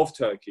peoples of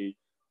Turkey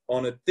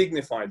on a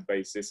dignified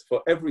basis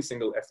for every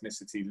single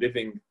ethnicity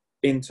living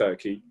in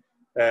Turkey.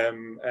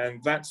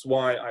 And that's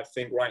why I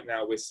think right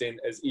now we're seen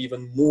as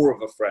even more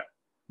of a threat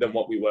than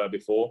what we were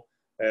before.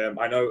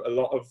 I know a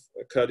lot of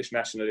Kurdish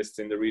nationalists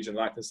in the region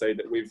like to say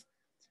that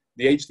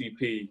the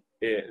HDP,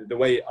 the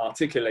way it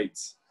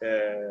articulates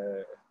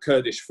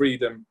Kurdish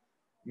freedom,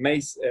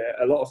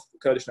 a lot of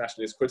Kurdish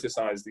nationalists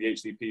criticize the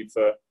HDP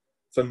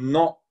for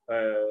not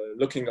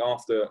looking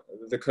after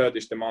the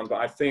Kurdish demand. But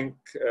I think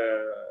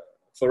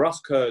for us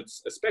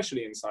Kurds,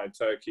 especially inside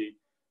Turkey,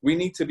 we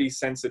need to be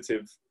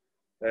sensitive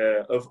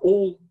of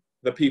all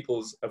the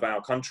peoples of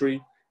our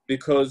country,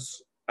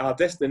 because our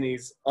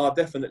destinies are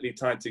definitely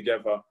tied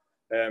together.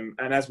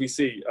 And as we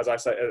see, as I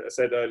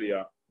said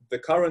earlier, the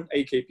current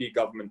AKP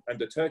government and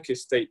the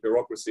Turkish state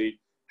bureaucracy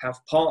have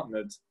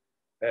partnered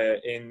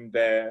in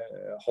their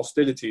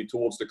hostility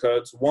towards the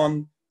Kurds,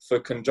 one for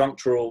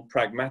conjunctural,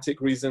 pragmatic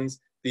reasons,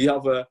 the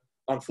other,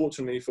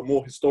 unfortunately, for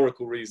more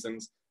historical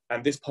reasons.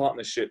 And this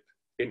partnership,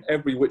 in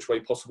every which way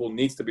possible,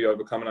 needs to be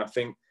overcome. And I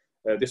think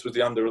this was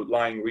the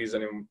underlying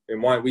reason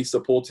in why we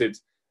supported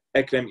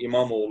Ekrem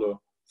İmamoğlu,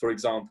 for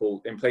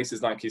example, in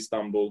places like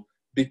Istanbul,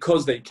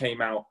 because they came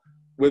out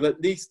with at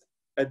least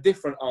a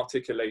different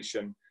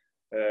articulation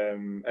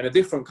and a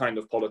different kind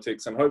of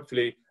politics. And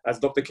hopefully, as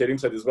Dr. Karim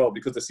said as well,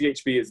 because the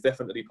CHP is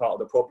definitely part of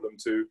the problem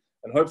too,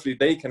 and hopefully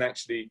they can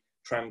actually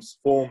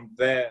transform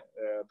their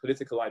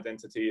political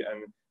identity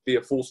and be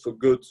a force for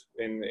good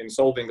in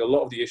solving a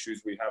lot of the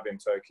issues we have in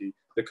Turkey,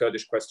 the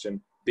Kurdish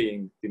question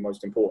being the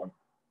most important.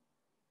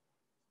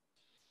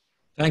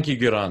 Thank you,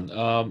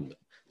 Giran.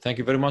 Thank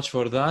you very much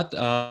for that.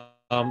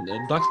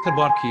 Dr.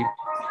 Barki,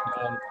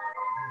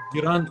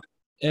 Giran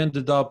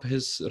ended up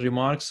his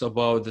remarks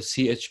about the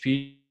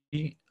CHP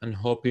and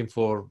hoping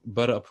for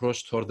better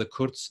approach toward the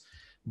Kurds.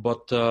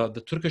 But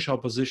the Turkish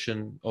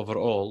opposition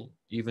overall,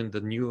 even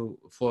the new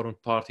foreign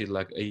party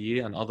like AY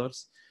and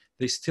others,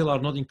 they still are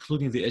not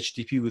including the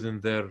HDP within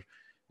their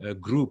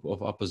group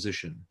of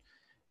opposition.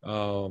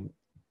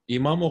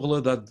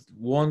 Imamoglu, that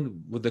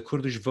won with the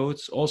Kurdish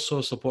votes,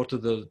 also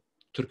supported the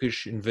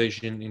Turkish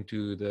invasion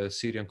into the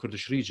Syrian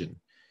Kurdish region.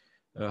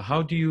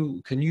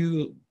 Can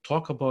you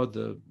talk about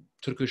the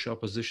Turkish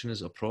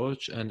opposition's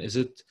approach, and is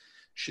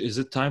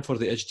it time for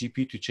the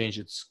HDP to change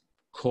its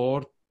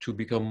core to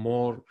become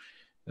more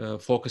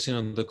focusing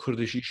on the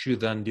Kurdish issue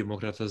than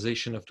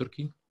democratization of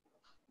Turkey?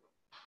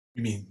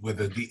 You mean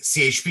whether the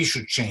CHP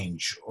should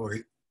change, or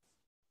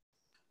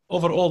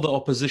overall the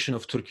opposition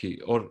of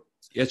Turkey, or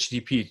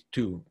HDP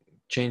too,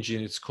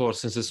 changing its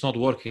course since it's not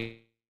working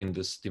in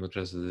this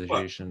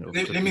democratization of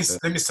Turkey? Let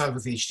me start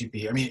with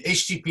HDP. I mean,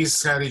 HDP's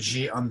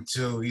strategy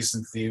until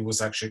recently was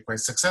actually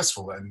quite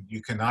successful, and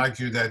you can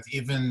argue that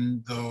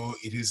even though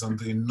it is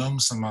under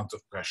enormous amount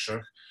of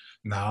pressure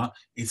now,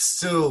 it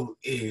still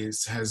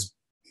is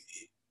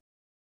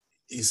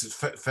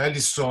fairly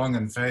strong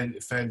and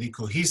fairly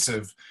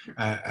cohesive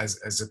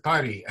as a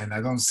party, and I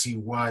don't see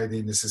why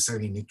they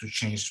necessarily need to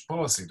change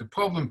policy. The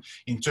problem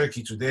in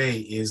Turkey today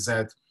is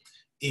that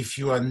if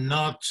you are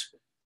not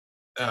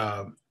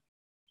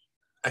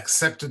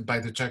accepted by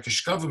the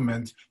Turkish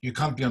government, you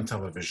can't be on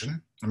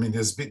television. I mean,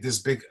 there's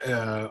big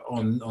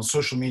on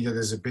social media.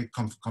 There's a big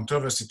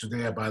controversy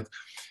today about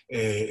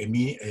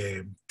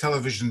a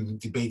television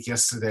debate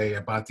yesterday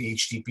about the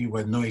HDP,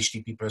 where no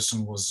HDP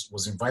person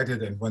was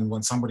invited, and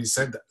when somebody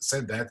said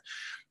that,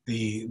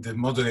 the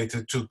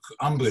moderator took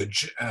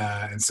umbrage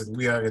and said,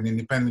 "We are an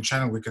independent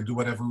channel. We can do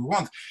whatever we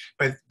want."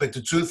 But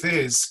the truth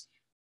is,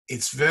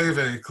 it's very,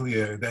 very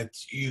clear that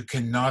you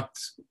cannot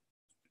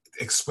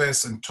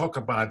express and talk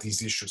about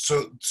these issues.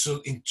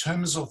 So in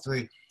terms of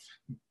the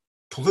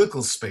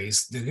political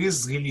space, there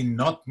is really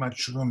not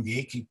much room. The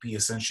AKP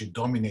essentially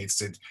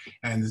dominates it,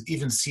 and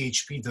even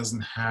CHP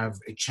doesn't have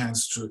a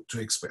chance to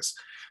express.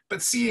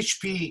 But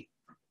CHP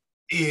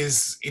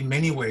is in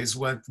many ways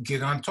what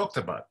Giran talked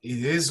about.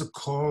 It is a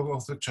core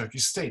of the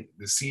Turkish state.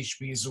 The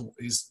CHP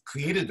is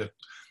created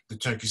the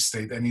Turkish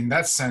state, and in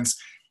that sense,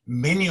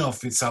 many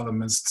of its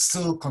elements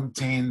still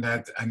contain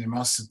that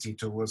animosity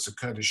towards the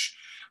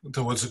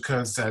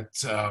Kurds that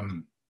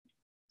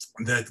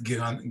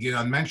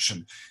Giran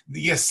mentioned.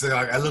 Yes, there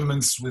are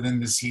elements within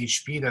the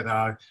CHP that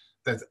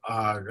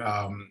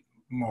are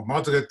more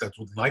moderate, that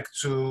would like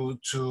to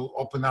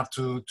open up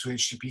to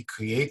HDP,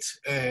 create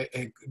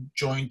a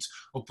joint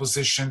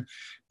opposition,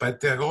 but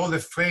they're all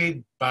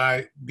afraid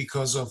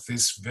because of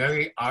this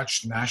very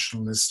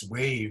arch-nationalist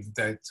wave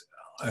that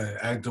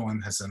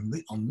Erdogan has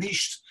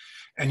unleashed.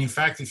 And in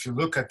fact, if you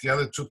look at the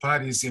other two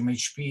parties,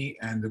 MHP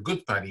and the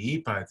good party,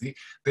 E Party,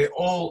 they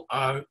all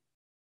are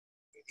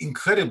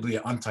incredibly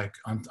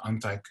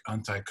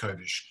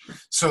anti-Kurdish.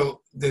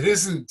 So there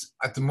isn't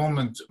at the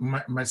moment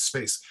much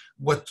space.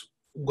 What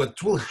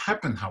will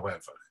happen,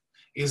 however,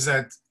 is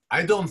that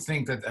I don't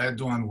think that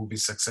Erdogan will be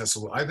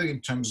successful either in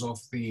terms of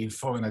the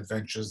foreign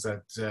adventures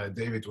that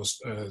David was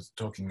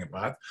talking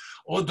about,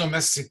 or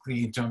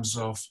domestically in terms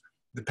of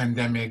the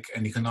pandemic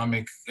and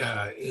economic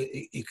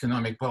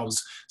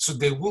problems. So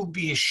there will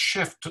be a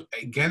shift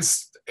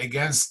against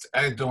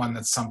Erdogan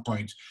at some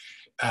point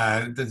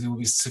that it will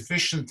be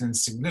sufficient and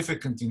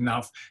significant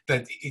enough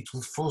that it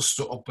will force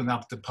to open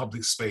up the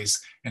public space.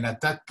 And at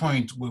that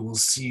point, we will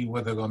see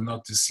whether or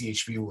not the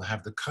CHP will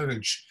have the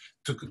courage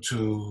to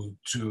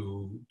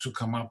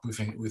come up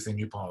with a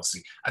new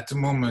policy. At the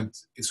moment,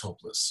 it's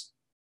hopeless.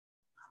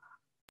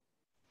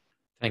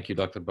 Thank you,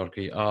 Dr.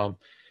 Barki.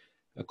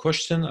 A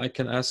question I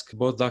can ask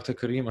both Dr.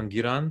 Karim and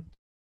Giran.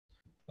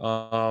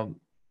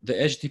 The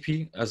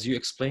HDP, as you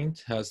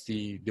explained, has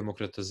the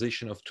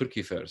democratization of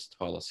Turkey first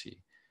policy.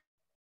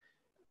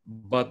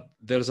 But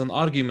there's an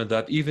argument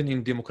that even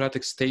in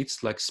democratic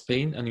states like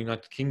Spain and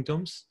United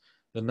Kingdoms,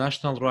 the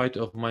national right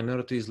of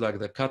minorities like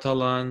the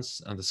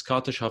Catalans and the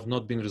Scottish have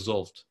not been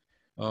resolved.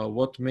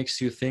 What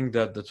makes you think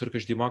that the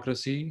Turkish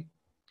democracy,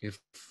 if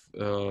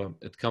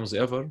it comes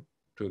ever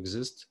to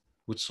exist,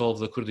 would solve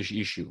the Kurdish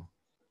issue?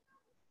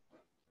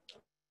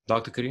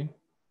 Dr. Karim?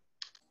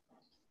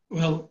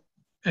 Well,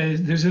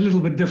 there's a little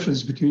bit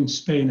difference between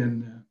Spain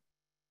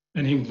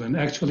and England.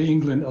 Actually,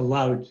 England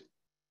allowed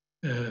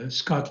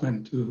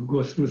Scotland to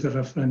go through the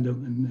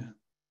referendum,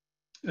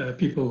 and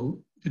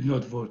people did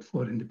not vote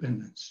for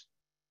independence.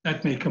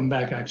 That may come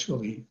back,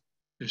 actually.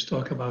 There's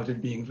talk about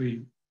it being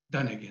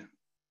redone again.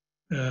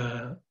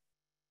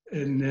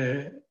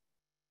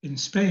 in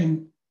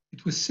Spain,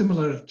 it was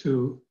similar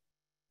to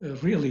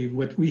really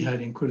what we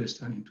had in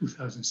Kurdistan in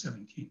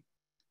 2017.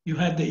 You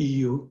had the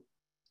EU.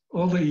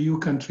 All the EU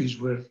countries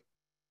would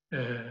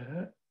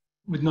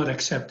not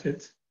accept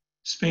it.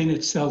 Spain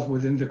itself,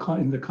 in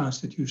the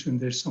constitution,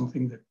 there's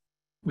something that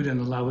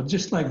wouldn't allow it,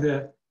 just like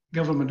the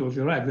government of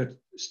Iraq that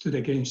stood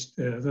against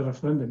the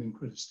referendum in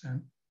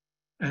Kurdistan.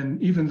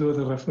 And even though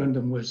the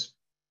referendum was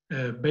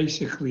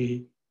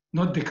basically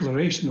not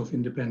declaration of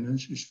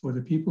independence, it's for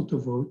the people to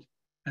vote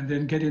and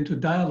then get into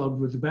dialogue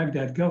with the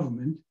Baghdad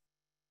government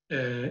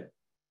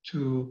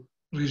to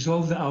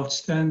resolve the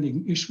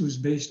outstanding issues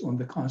based on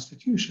the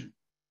constitution.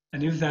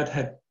 And if that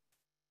had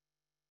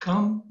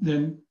come,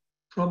 then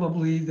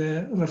probably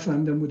the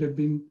referendum would have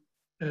been,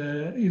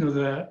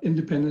 the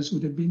independence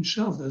would have been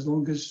shelved as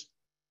long as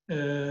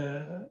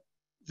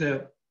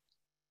the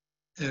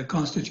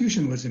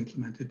constitution was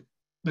implemented.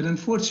 But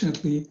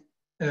unfortunately,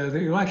 the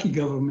Iraqi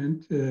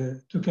government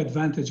took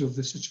advantage of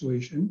the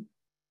situation,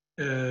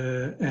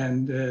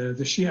 and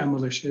the Shia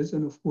militias,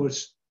 and of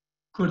course,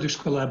 part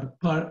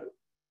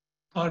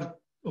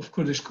of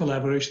Kurdish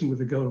collaboration with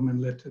the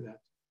government led to that.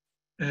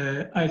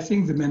 I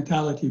think the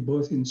mentality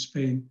both in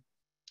Spain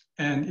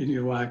and in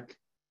Iraq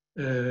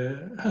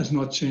has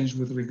not changed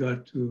with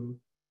regard to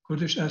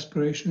Kurdish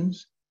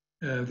aspirations.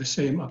 The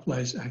same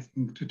applies, I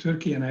think, to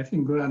Turkey, and I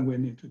think Goran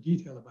went into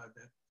detail about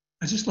that.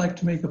 I'd just like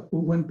to make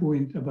one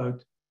point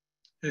about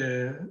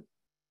the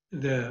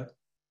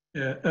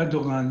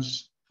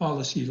Erdogan's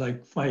policy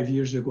like 5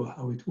 years ago,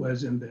 how it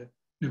was in the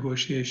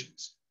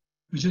negotiations.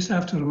 We just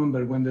have to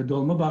remember when the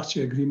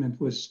Dolmabahce agreement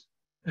was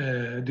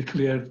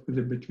declared with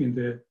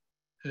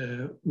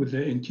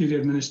the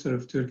Interior Minister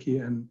of Turkey,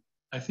 and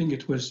I think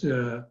it was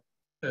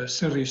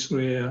Sirri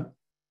Surya,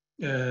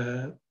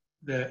 the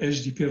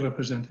HDP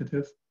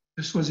representative.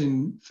 This was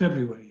in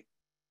February.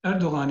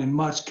 Erdogan in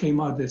March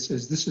came out that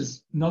says this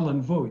is null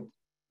and void.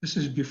 This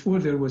is before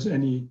there was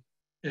any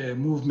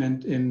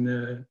movement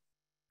in,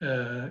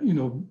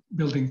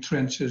 building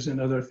trenches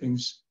and other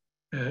things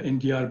in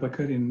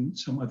Diyarbakir, in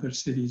some other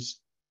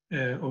cities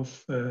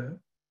of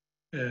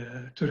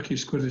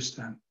Turkish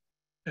Kurdistan.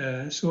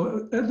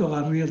 So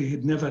Erdogan really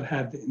had never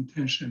had the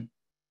intention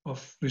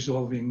of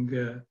resolving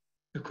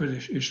the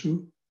Kurdish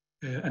issue.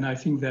 And I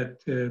think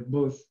that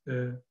both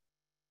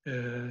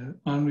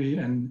Henri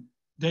and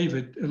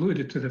David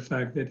alluded to the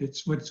fact that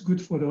it's what's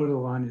good for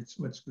Erdogan, it's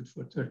what's good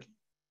for Turkey.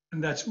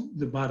 And that's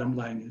the bottom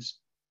line is.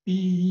 He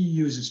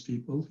uses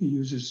people, he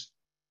uses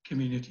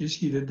communities.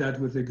 He did that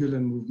with the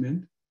Gulen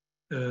movement.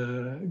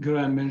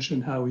 Goran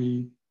mentioned how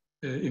he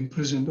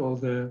imprisoned all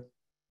the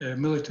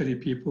military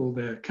people,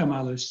 the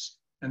Kemalists,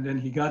 and then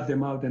he got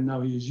them out, and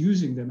now he is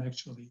using them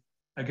actually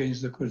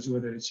against the Kurds,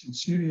 whether it's in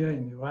Syria,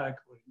 in Iraq,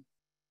 or in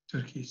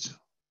Turkey itself.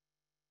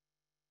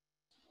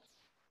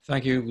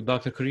 Thank you,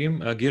 Dr.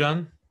 Karim.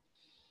 Giran?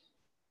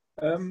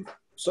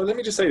 So let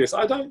me just say this.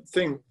 I don't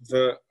think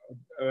that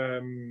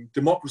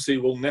democracy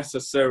will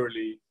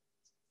necessarily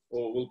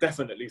or will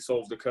definitely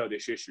solve the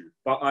Kurdish issue.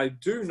 But I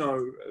do know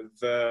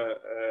that,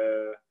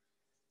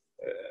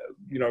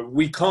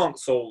 we can't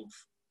solve,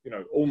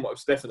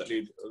 almost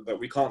definitely that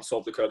we can't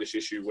solve the Kurdish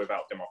issue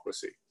without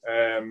democracy.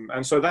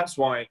 And so that's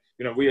why,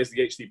 we as the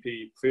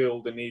HDP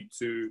feel the need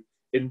to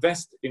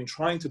invest in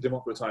trying to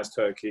democratize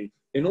Turkey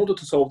in order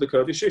to solve the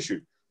Kurdish issue.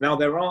 Now,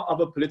 there are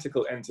other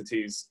political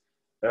entities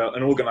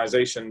and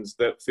organizations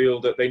that feel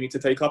that they need to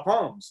take up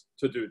arms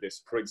to do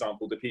this, for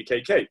example, the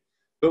PKK.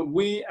 But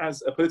we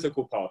as a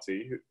political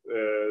party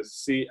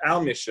see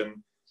our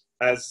mission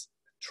as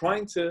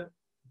trying to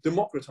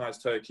democratize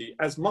Turkey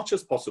as much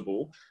as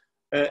possible,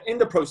 in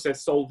the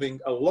process solving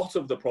a lot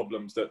of the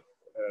problems that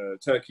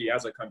Turkey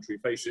as a country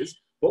faces,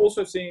 but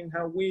also seeing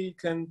how we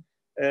can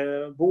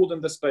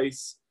broaden the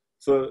space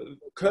for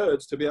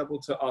Kurds to be able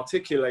to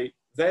articulate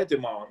their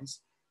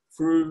demands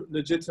through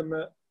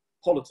legitimate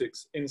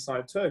politics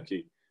inside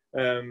Turkey.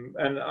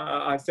 And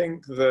I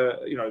think that,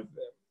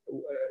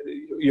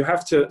 you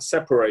have to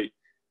separate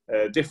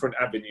different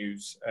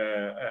avenues.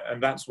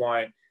 And that's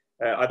why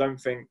I don't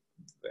think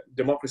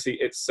democracy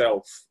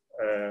itself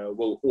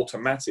will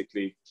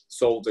automatically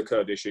solve the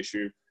Kurdish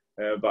issue.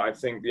 But I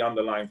think the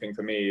underlying thing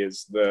for me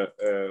is that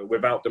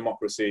without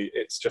democracy,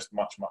 it's just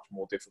much, much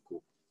more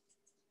difficult.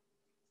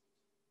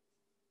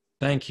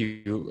 Thank you.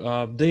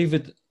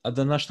 David, at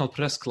the National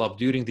Press Club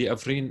during the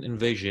Afrin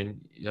invasion,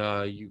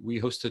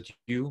 we hosted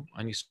you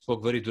and you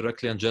spoke very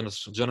directly and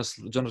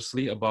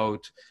generously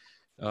about,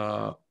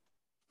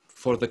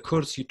 for the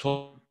Kurds, you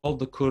told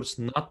the Kurds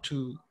not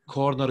to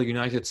corner the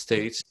United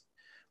States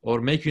or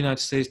make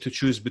United States to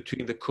choose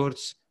between the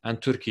Kurds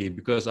and Turkey,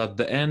 because at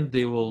the end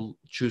they will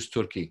choose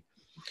Turkey.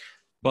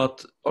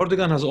 But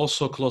Erdogan has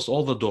also closed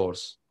all the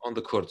doors on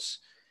the Kurds.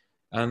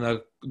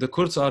 And the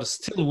Kurds are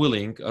still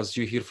willing, as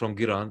you hear from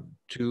Giran,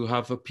 to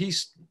have a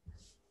peace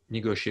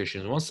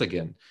negotiation once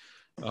again.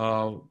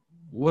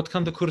 What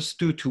can the Kurds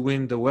do to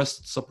win the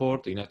West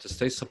support, the United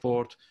States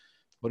support,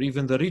 or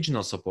even the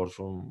regional support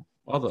from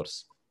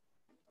others?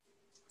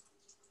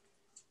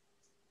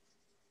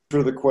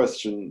 for the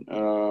question.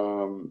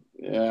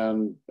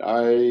 And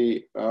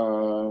I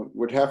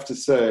would have to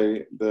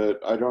say that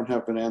I don't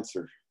have an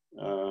answer.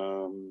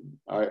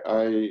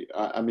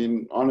 I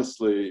mean,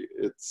 honestly,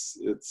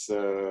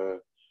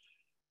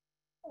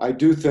 I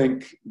do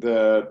think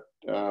that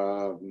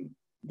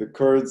the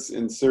Kurds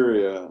in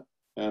Syria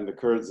and the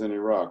Kurds in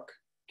Iraq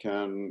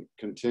can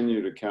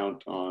continue to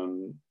count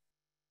on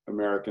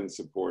American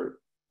support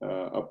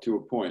up to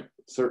a point,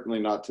 certainly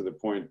not to the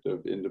point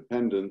of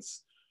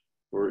independence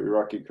for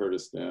Iraqi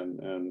Kurdistan,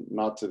 and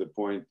not to the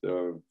point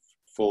of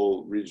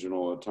full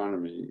regional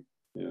autonomy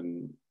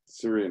in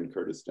Syrian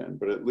Kurdistan,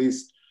 but at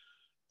least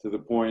to the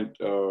point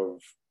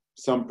of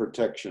some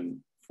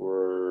protection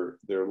for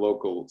their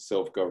local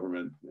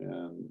self-government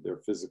and their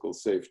physical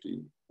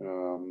safety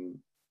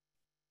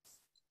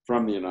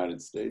from the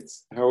United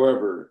States.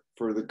 However,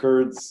 for the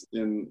Kurds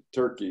in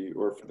Turkey,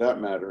 or for that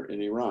matter, in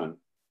Iran,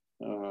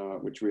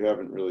 which we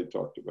haven't really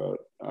talked about,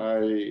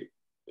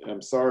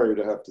 I'm sorry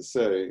to have to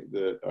say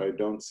that I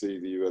don't see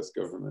the US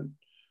government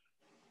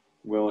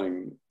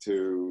willing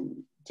to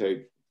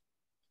take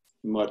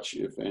much,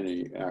 if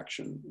any,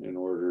 action in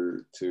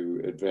order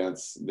to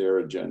advance their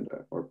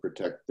agenda or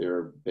protect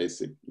their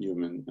basic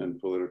human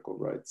and political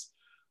rights.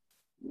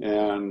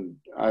 And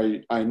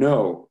I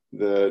know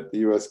that the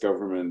US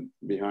government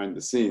behind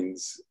the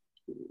scenes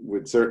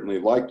would certainly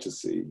like to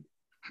see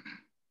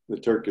the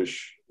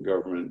Turkish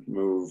government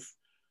move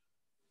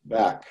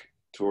back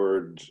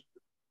toward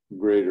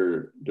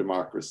greater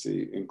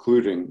democracy,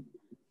 including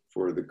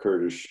for the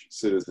Kurdish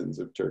citizens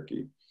of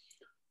Turkey.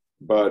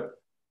 But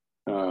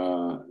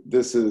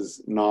this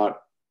is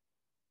not,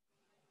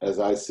 as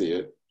I see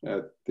it,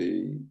 at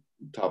the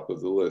top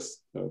of the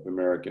list of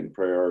American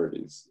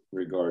priorities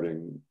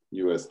regarding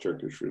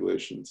US-Turkish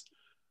relations,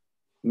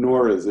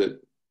 nor is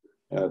it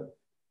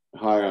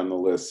high on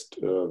the list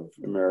of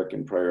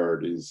American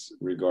priorities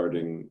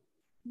regarding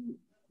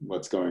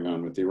what's going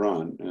on with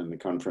Iran and the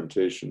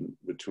confrontation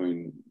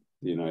between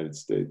the United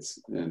States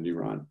and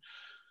Iran.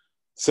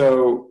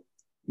 So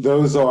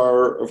those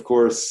are, of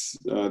course,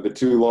 the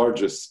two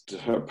largest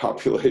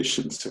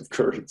populations of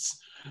Kurds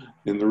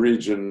in the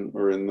region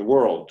or in the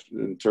world,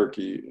 in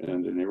Turkey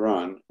and in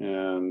Iran.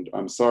 And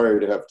I'm sorry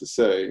to have to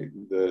say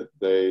that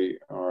they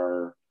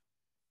are,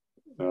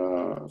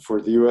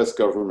 for the US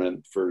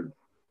government, for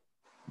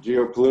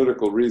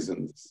geopolitical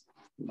reasons,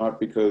 not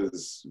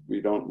because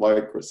we don't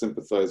like or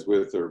sympathize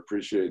with or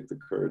appreciate the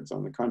Kurds.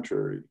 On the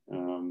contrary,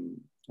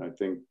 I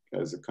think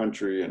as a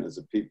country and as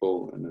a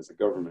people and as a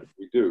government,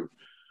 we do.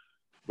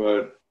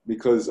 But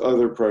because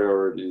other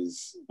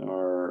priorities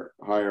are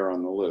higher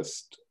on the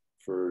list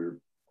for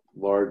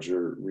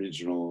larger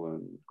regional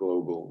and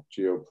global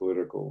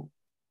geopolitical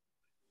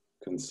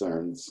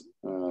concerns,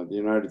 the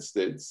United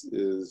States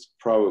is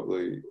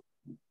probably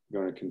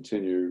going to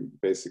continue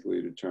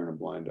basically to turn a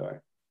blind eye.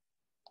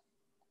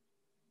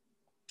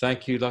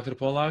 Thank you, Dr.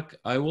 Pollack.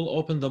 I will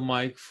open the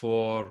mic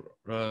for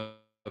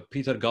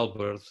Peter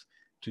Galbert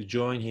to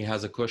join. He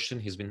has a question.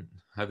 He's been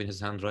having his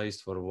hand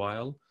raised for a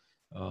while.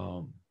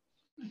 So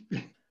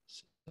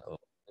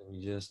let me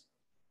just...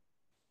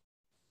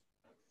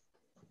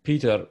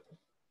 Peter.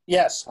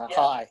 Yes,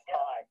 hi.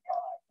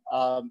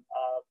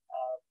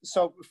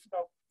 So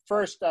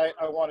first, I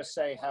want to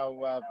say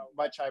how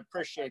much I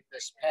appreciate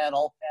this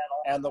panel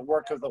and the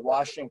work of the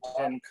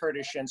Washington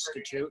Kurdish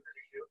Institute,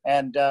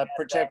 and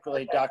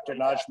particularly Dr.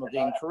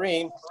 Najmuddin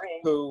Karim,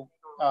 who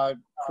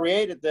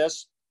created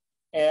this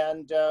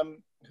and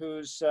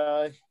who's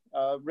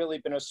really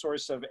been a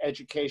source of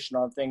education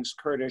on things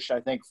Kurdish,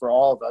 I think, for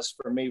all of us,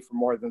 for me, for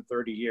more than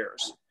 30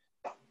 years.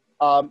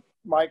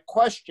 My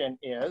question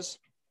is,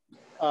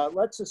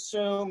 let's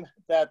assume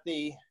that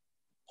the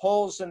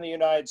polls in the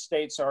United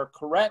States are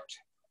correct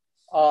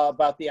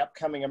about the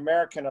upcoming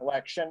American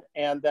election,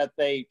 and that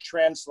they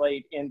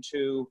translate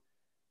into,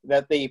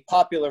 that the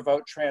popular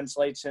vote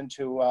translates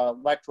into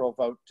electoral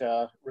vote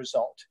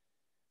result.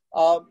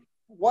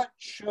 What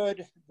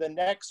should the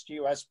next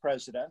US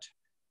president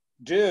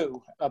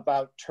do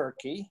about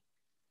Turkey?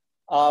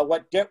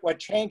 What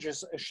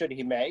changes should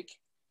he make?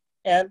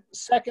 And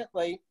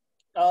secondly,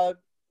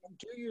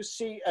 do you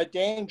see a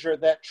danger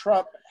that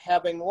Trump,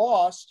 having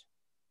lost,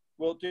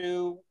 will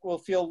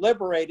feel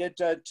liberated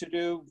to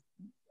do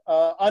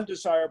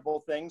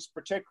undesirable things,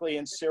 particularly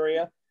in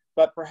Syria,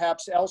 but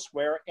perhaps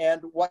elsewhere?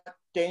 And what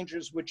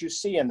dangers would you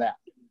see in that?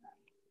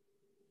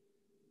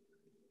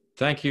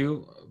 Thank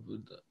you.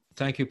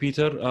 Thank you,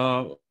 Peter.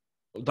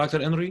 Dr.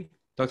 Henry,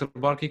 Dr.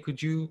 Barkey,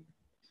 could you?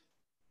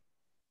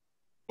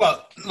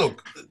 Well,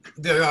 look,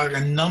 there are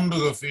a number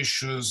of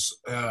issues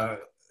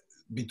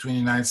between the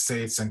United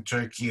States and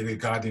Turkey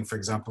regarding, for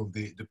example,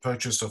 the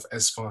purchase of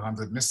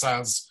S-400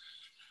 missiles,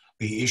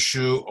 the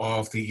issue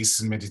of the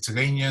Eastern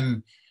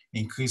Mediterranean,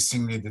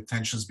 increasingly the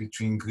tensions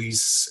between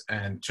Greece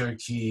and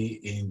Turkey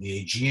in the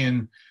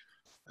Aegean.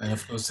 And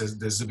of course,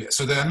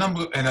 so there are a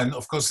number, and then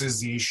of course there's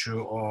the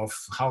issue of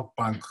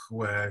Halkbank,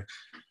 where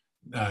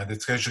the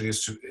Treasury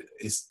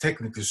is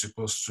technically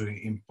supposed to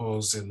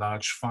impose a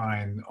large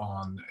fine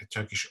on a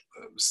Turkish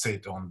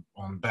state-owned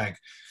bank.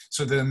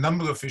 So there are a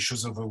number of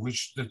issues over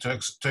which the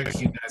Turkey and the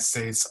United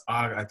States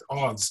are at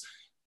odds,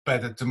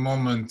 but at the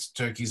moment,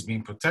 Turkey is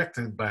being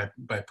protected by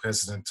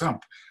President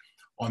Trump.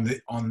 On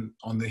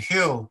the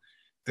Hill,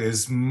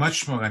 there's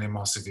much more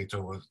animosity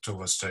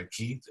towards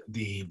Turkey.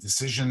 The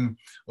decision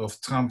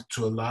of Trump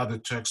to allow the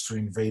Turks to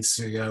invade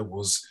Syria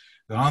was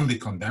roundly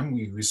condemned.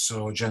 We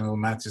saw General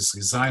Mattis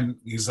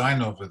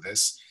resign over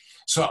this.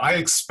 So I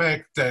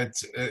expect that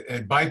a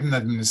Biden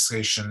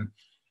administration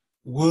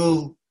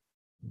will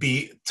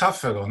be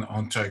tougher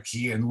on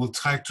Turkey and will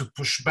try to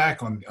push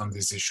back on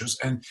these issues.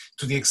 And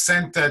to the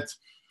extent that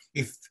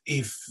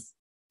if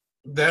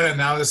their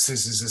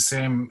analysis is the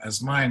same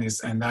as mine,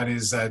 and that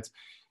is that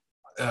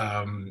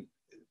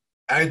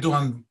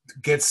Erdogan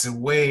gets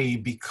away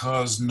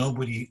because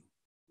nobody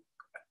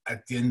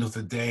at the end of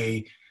the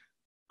day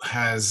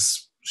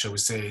has, shall we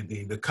say,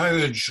 the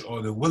courage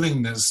or the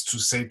willingness to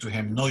say to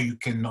him, no, you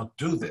cannot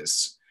do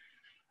this,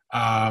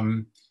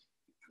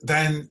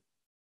 then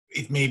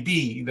it may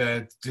be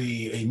that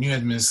a new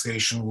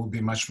administration will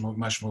be much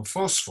more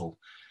forceful.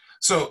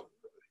 So,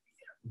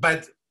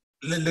 but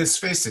let's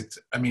face it,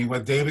 I mean,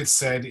 what David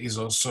said is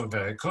also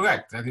very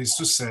correct. That is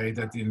to say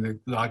that in the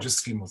larger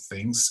scheme of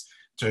things,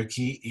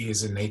 Turkey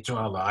is a NATO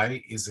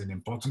ally, is an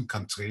important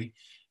country,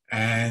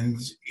 and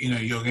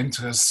your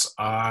interests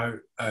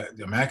are,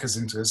 America's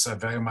interests are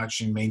very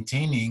much in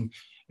maintaining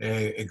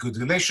a good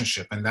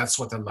relationship, and that's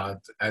what allowed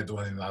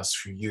Erdogan in the last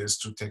few years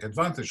to take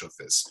advantage of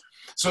this.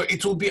 So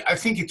it will be, I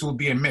think it will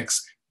be a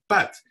mix.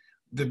 But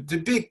the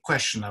big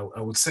question,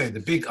 I would say, the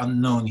big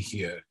unknown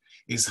here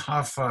is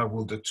how far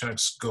will the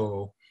Turks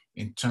go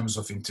in terms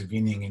of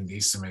intervening in the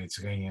Eastern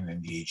Mediterranean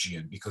and the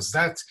Aegean, because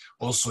that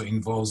also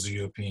involves the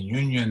European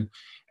Union,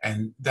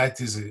 and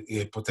that is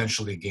a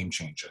potentially game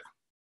changer.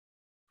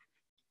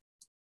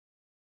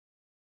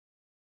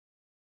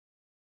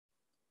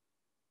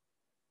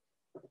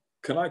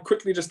 Can I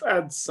quickly just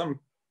add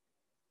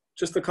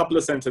just a couple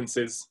of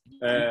sentences?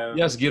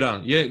 Yes,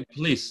 Giran. Yeah,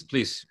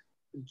 please.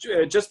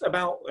 Just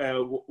about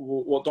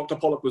what Dr.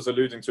 Pollock was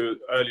alluding to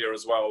earlier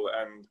as well,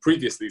 and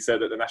previously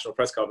said at the National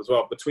Press Club as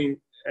well, between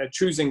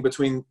choosing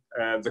between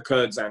the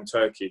Kurds and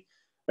Turkey.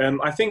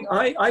 I think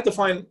I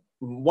define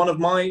one of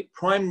my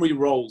primary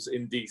roles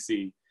in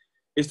DC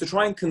is to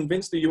try and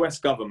convince the US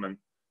government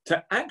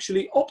to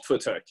actually opt for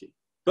Turkey,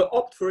 but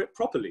opt for it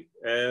properly,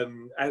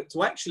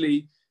 to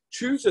actually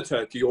choose a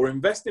Turkey or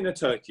invest in a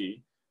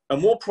Turkey, a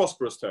more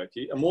prosperous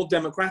Turkey, a more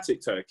democratic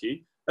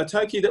Turkey, a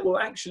Turkey that will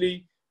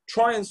actually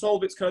try and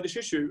solve its Kurdish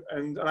issue.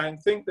 And I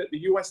think that the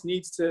US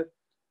needs to,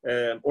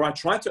 or I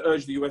try to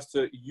urge the US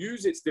to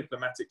use its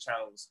diplomatic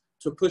channels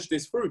to push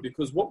this through,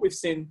 because what we've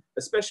seen,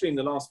 especially in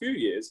the last few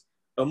years,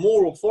 a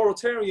more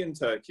authoritarian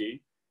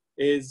Turkey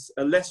is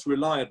a less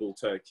reliable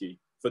Turkey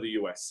for the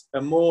US.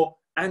 A more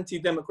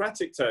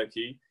anti-democratic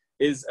Turkey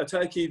is a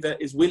Turkey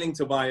that is willing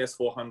to buy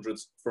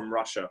S-400s from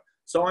Russia.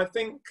 So I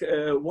think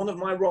one of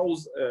my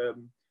roles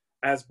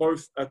as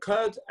both a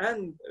Kurd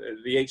and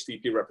the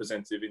HDP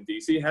representative in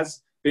DC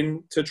has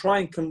been to try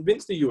and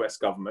convince the US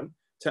government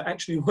to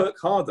actually work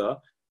harder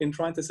in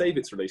trying to save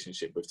its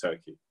relationship with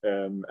Turkey,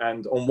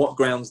 and on what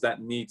grounds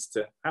that needs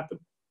to happen.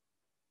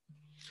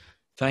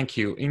 Thank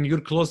you. In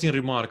your closing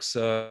remarks,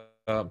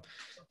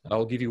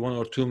 I'll give you 1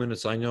 or 2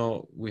 minutes. I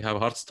know we have a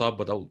hard stop,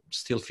 but I'll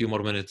steal a few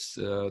more minutes.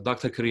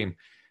 Dr. Karim,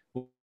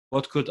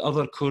 what could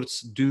other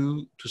Kurds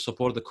do to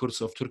support the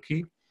Kurds of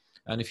Turkey?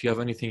 And if you have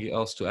anything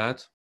else to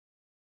add?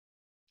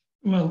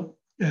 Well,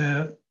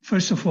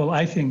 first of all,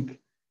 I think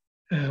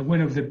one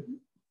of the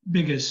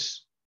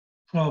biggest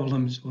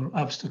problems or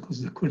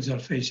obstacles the Kurds are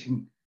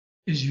facing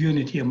is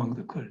unity among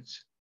the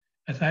Kurds.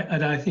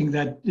 And I think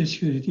that this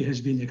unity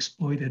has been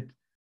exploited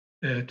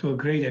to a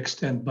great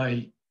extent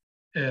by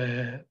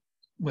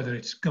whether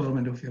it's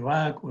government of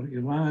Iraq or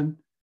Iran,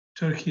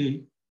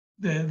 Turkey,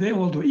 they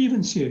all do,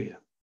 even Syria.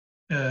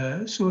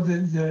 So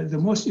the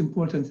most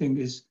important thing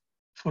is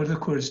for the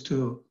Kurds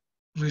to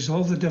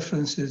resolve the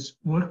differences,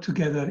 work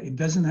together. It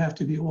doesn't have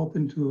to be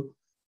open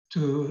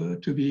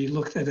to be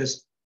looked at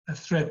as a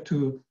threat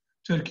to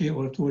Turkey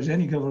or towards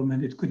any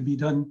government. It could be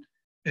done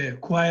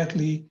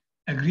quietly,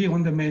 agree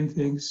on the main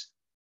things.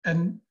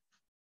 And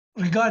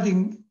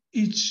regarding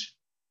each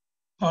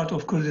part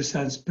of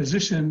Kurdistan's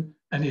position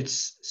and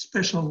its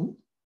special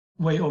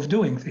way of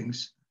doing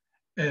things,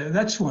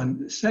 that's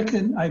one.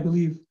 Second, I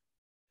believe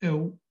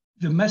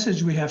the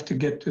message we have to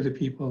get to the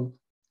people,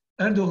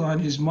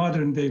 Erdogan is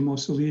modern-day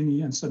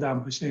Mussolini and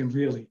Saddam Hussein,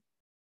 really.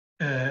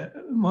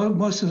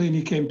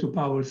 Mussolini came to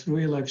power through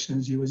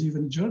elections. He was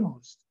even a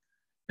journalist.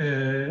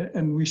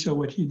 And we saw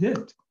what he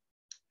did.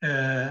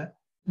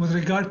 With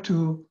regard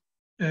to,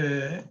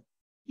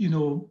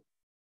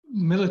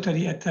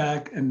 military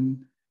attack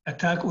and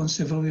attack on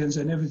civilians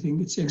and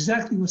everything, it's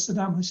exactly what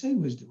Saddam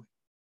Hussein was doing.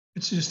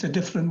 It's just a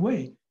different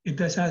way. It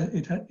does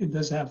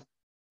have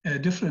a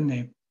different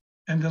name.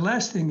 And the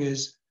last thing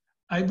is,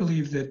 I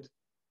believe that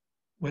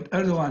what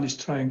Erdogan is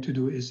trying to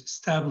do is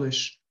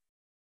establish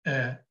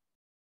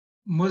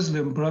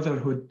Muslim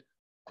Brotherhood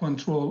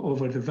control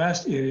over the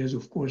vast areas.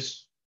 Of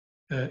course,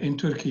 in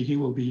Turkey, he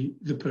will be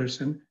the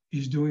person.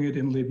 He's doing it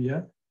in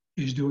Libya.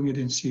 He's doing it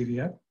in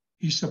Syria.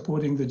 He's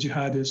supporting the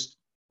jihadists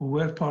who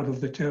were part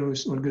of the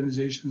terrorist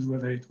organizations,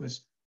 whether it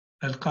was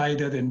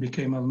Al-Qaeda, then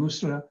became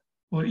Al-Nusra,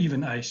 or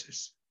even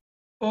ISIS.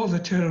 All the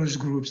terrorist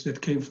groups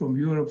that came from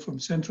Europe, from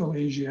Central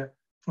Asia,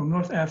 from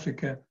North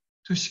Africa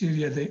to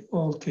Syria, they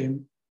all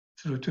came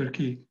through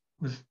Turkey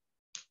with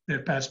their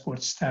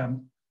passports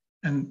stamped.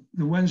 And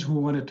the ones who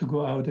wanted to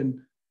go out and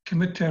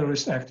commit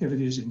terrorist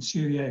activities in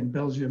Syria, in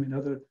Belgium,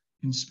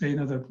 in Spain,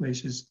 other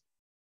places,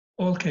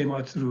 all came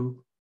out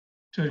through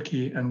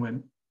Turkey and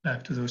went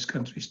back to those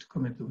countries to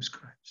commit those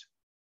crimes.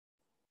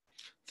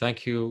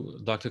 Thank you,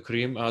 Dr.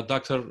 Karim.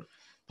 Dr.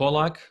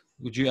 Pollack,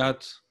 would you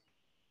add,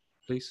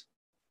 please?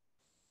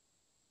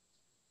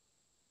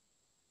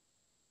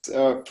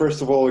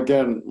 First of all,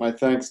 again, my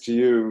thanks to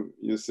you,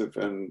 Yusuf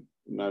and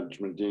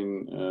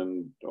Najmuddin,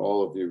 and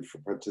all of you for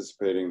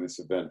participating in this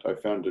event. I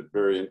found it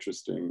very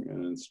interesting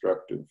and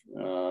instructive.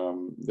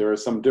 There are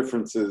some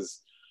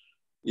differences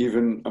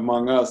even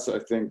among us, I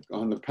think,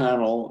 on the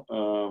panel,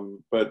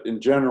 but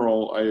in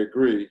general, I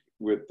agree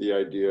with the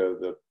idea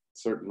that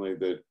certainly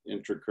that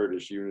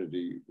intra-Kurdish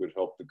unity would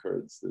help the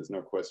Kurds. There's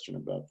no question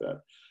about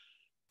that.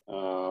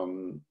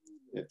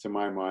 To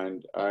my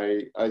mind,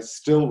 I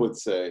still would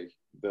say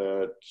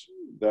that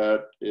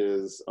that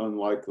is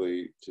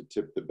unlikely to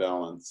tip the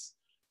balance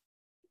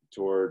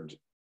toward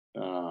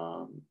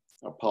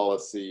a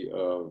policy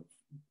of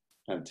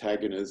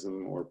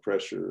antagonism or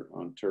pressure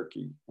on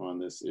Turkey on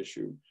this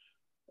issue.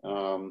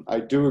 I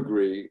do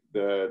agree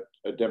that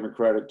a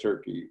democratic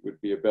Turkey would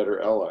be a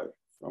better ally.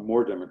 A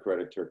more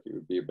democratic Turkey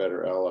would be a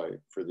better ally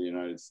for the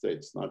United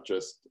States, not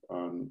just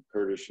on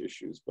Kurdish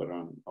issues, but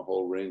on a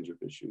whole range of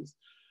issues.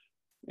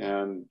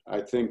 And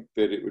I think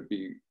that it would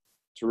be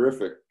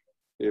terrific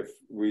if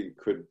we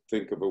could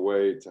think of a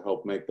way to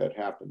help make that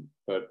happen.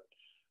 But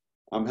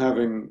I'm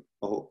having,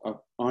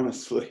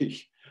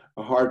 honestly,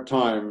 a hard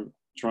time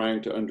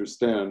trying to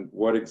understand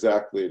what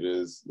exactly it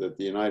is that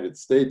the United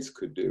States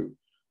could do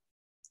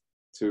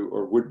to,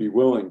 or would be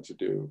willing to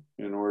do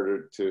in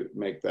order to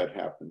make that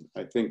happen.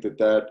 I think that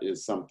that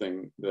is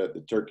something that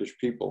the Turkish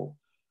people,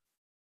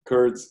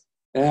 Kurds,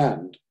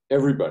 and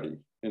everybody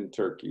in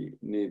Turkey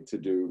need to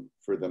do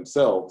for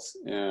themselves.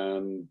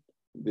 And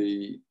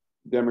the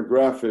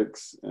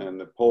demographics and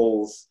the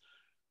polls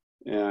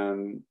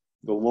and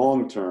the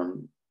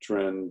long-term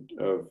trend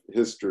of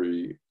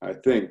history, I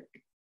think,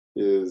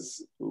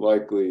 is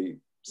likely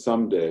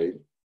someday,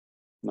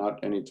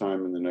 not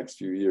anytime in the next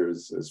few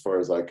years, as far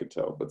as I could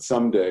tell, but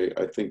someday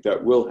I think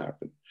that will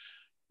happen.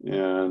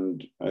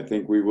 And I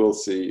think we will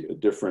see a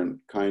different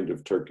kind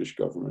of Turkish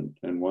government,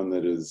 and one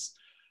that is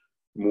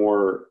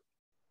more,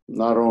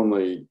 not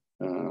only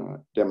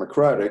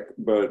democratic,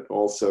 but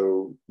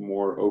also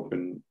more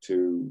open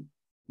to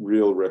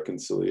real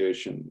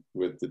reconciliation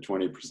with the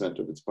 20%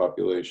 of its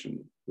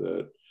population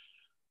that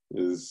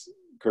is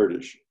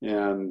Kurdish.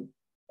 And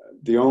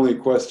the only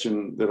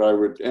question that I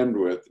would end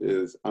with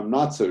is, I'm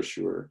not so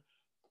sure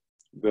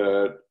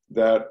that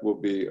that will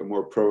be a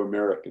more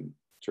pro-American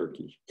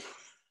Turkey.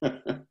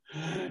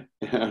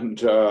 And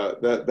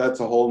that's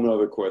a whole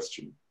nother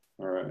question,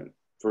 all right,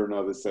 for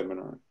another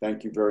seminar.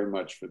 Thank you very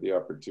much for the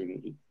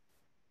opportunity.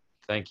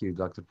 Thank you,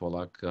 Dr.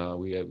 Pollack.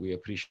 We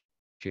appreciate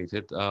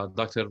it.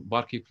 Dr.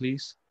 Barki,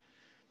 please.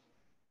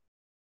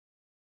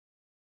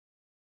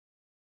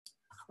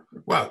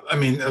 Well, I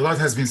mean, a lot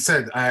has been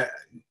said.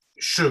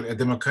 Sure, a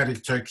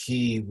democratic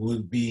Turkey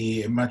would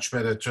be a much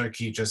better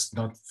Turkey, just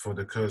not for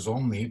the Kurds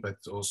only, but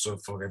also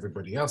for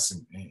everybody else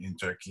in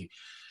Turkey.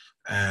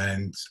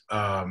 And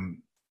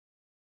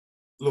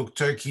look,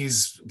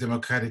 Turkey's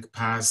democratic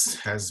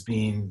past has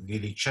been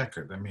really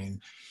checkered. I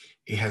mean,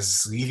 it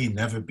has really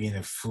never been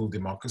a full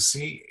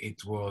democracy.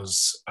 It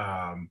was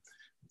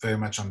very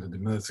much under the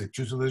military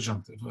tutelage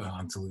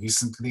until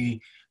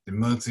recently. The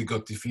military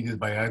got defeated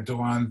by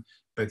Erdogan,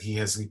 but he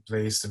has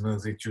replaced the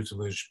military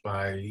tutelage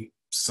by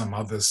some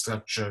other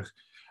structure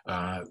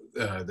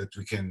that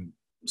we can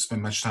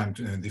spend much time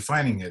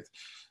defining it.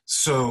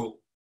 So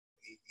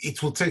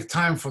it will take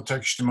time for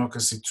Turkish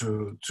democracy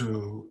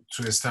to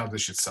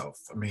establish itself.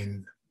 I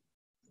mean,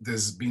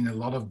 there's been a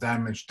lot of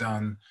damage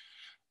done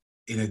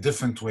in a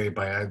different way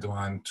by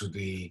Erdogan to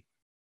the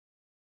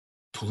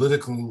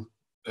political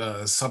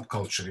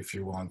subculture, if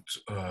you want,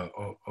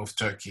 of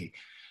Turkey.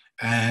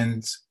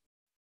 And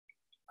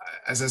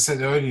as I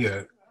said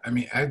earlier, I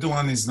mean,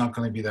 Erdogan is not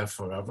going to be there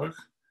forever.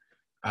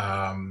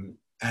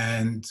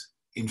 And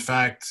in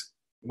fact,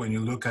 when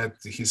you look at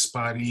his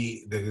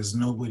party, there is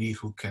nobody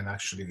who can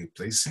actually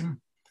replace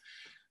him.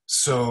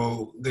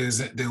 So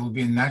there will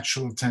be a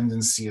natural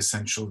tendency,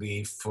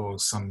 essentially, for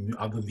some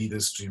other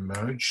leaders to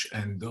emerge,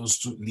 and those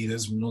two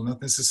leaders will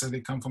not necessarily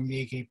come from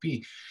the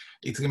AKP.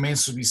 It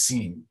remains to be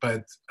seen,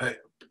 but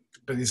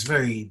it's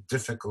very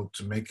difficult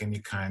to make any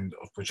kind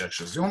of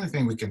projections. The only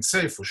thing we can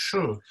say for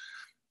sure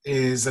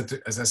is that,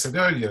 as I said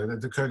earlier,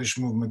 that the Kurdish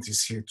movement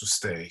is here to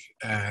stay.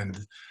 And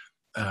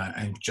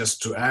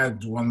just to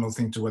add one more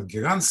thing to what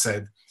Giran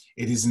said,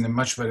 it is in a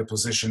much better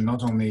position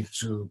not only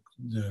to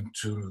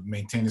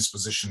maintain its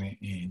position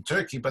in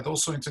Turkey, but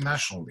also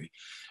internationally.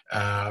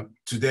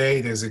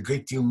 Today, there's a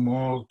great deal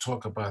more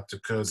talk about the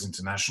Kurds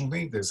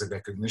internationally. There's a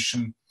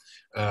recognition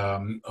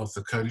of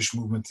the Kurdish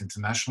movement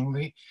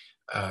internationally.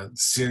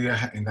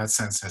 Syria, in that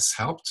sense, has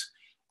helped.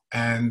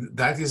 And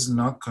that is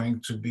not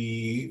going to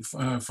be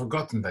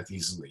forgotten that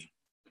easily.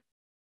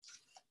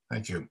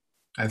 Thank you.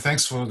 And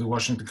thanks for the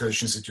Washington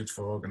Kurdish Institute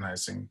for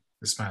organizing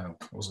this panel.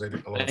 It was really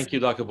a lot of fun. Thank you,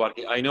 Dr.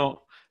 Barki. I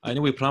know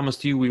we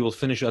promised you we will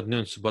finish at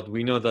noon, but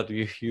we know that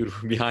you're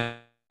behind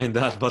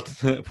that, but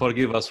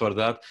forgive us for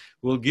that.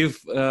 We'll give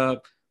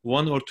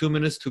 1 or 2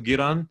 minutes to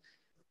Giran.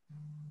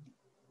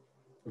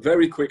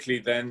 Very quickly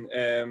then,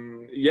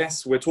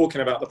 yes, we're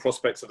talking about the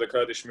prospects of the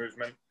Kurdish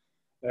movement,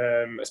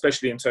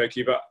 especially in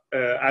Turkey. But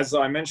as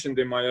I mentioned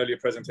in my earlier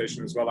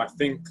presentation as well, I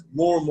think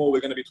more and more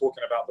we're going to be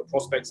talking about the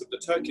prospects of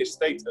the Turkish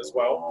state as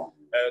well.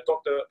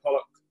 Dr.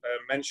 Pollock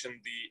mentioned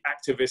the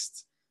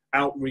activist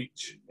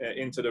outreach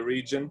into the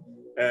region.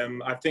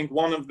 I think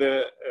one of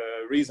the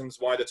reasons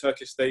why the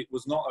Turkish state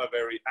was not a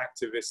very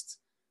activist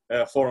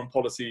foreign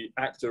policy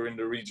actor in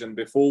the region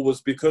before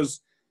was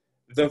because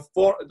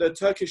the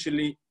Turkish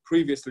elite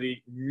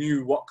previously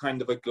knew what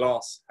kind of a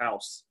glass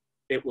house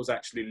it was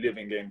actually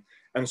living in.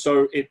 And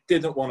so it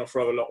didn't want to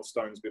throw a lot of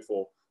stones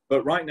before.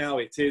 But right now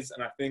it is,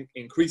 and I think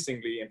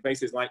increasingly in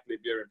places like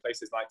Libya, in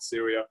places like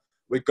Syria,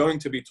 we're going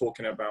to be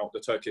talking about the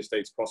Turkish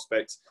state's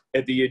prospects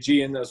at the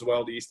Aegean as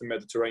well, the Eastern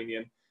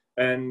Mediterranean.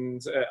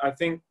 And I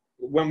think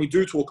when we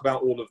do talk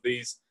about all of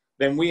these,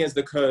 then we as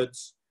the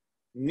Kurds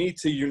need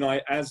to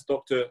unite, as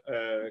Dr.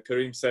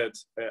 Karim said,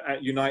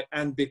 unite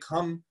and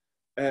become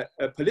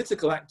a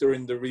political actor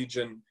in the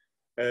region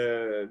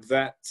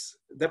that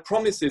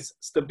promises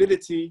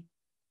stability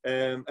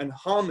and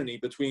harmony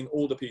between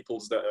all the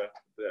peoples that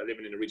are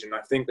living in the region.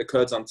 I think the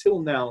Kurds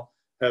until now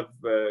have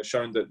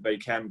shown that they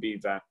can be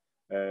that,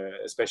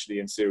 especially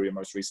in Syria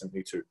most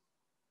recently too.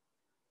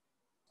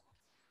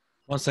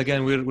 Once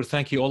again, we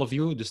thank you, all of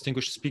you,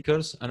 distinguished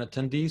speakers and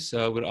attendees.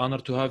 We're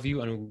honored to have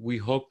you, and we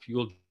hope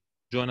you'll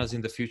join us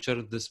in the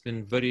future. This has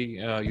been very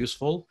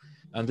useful,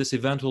 and this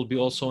event will be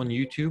also on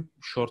YouTube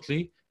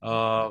shortly.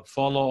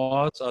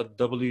 Follow us at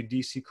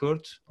WDC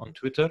Kurd on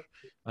Twitter,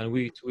 and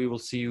we will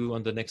see you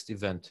on the next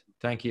event.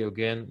 Thank you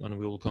again, and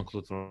we will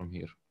conclude from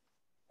here.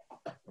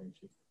 Thank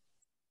you.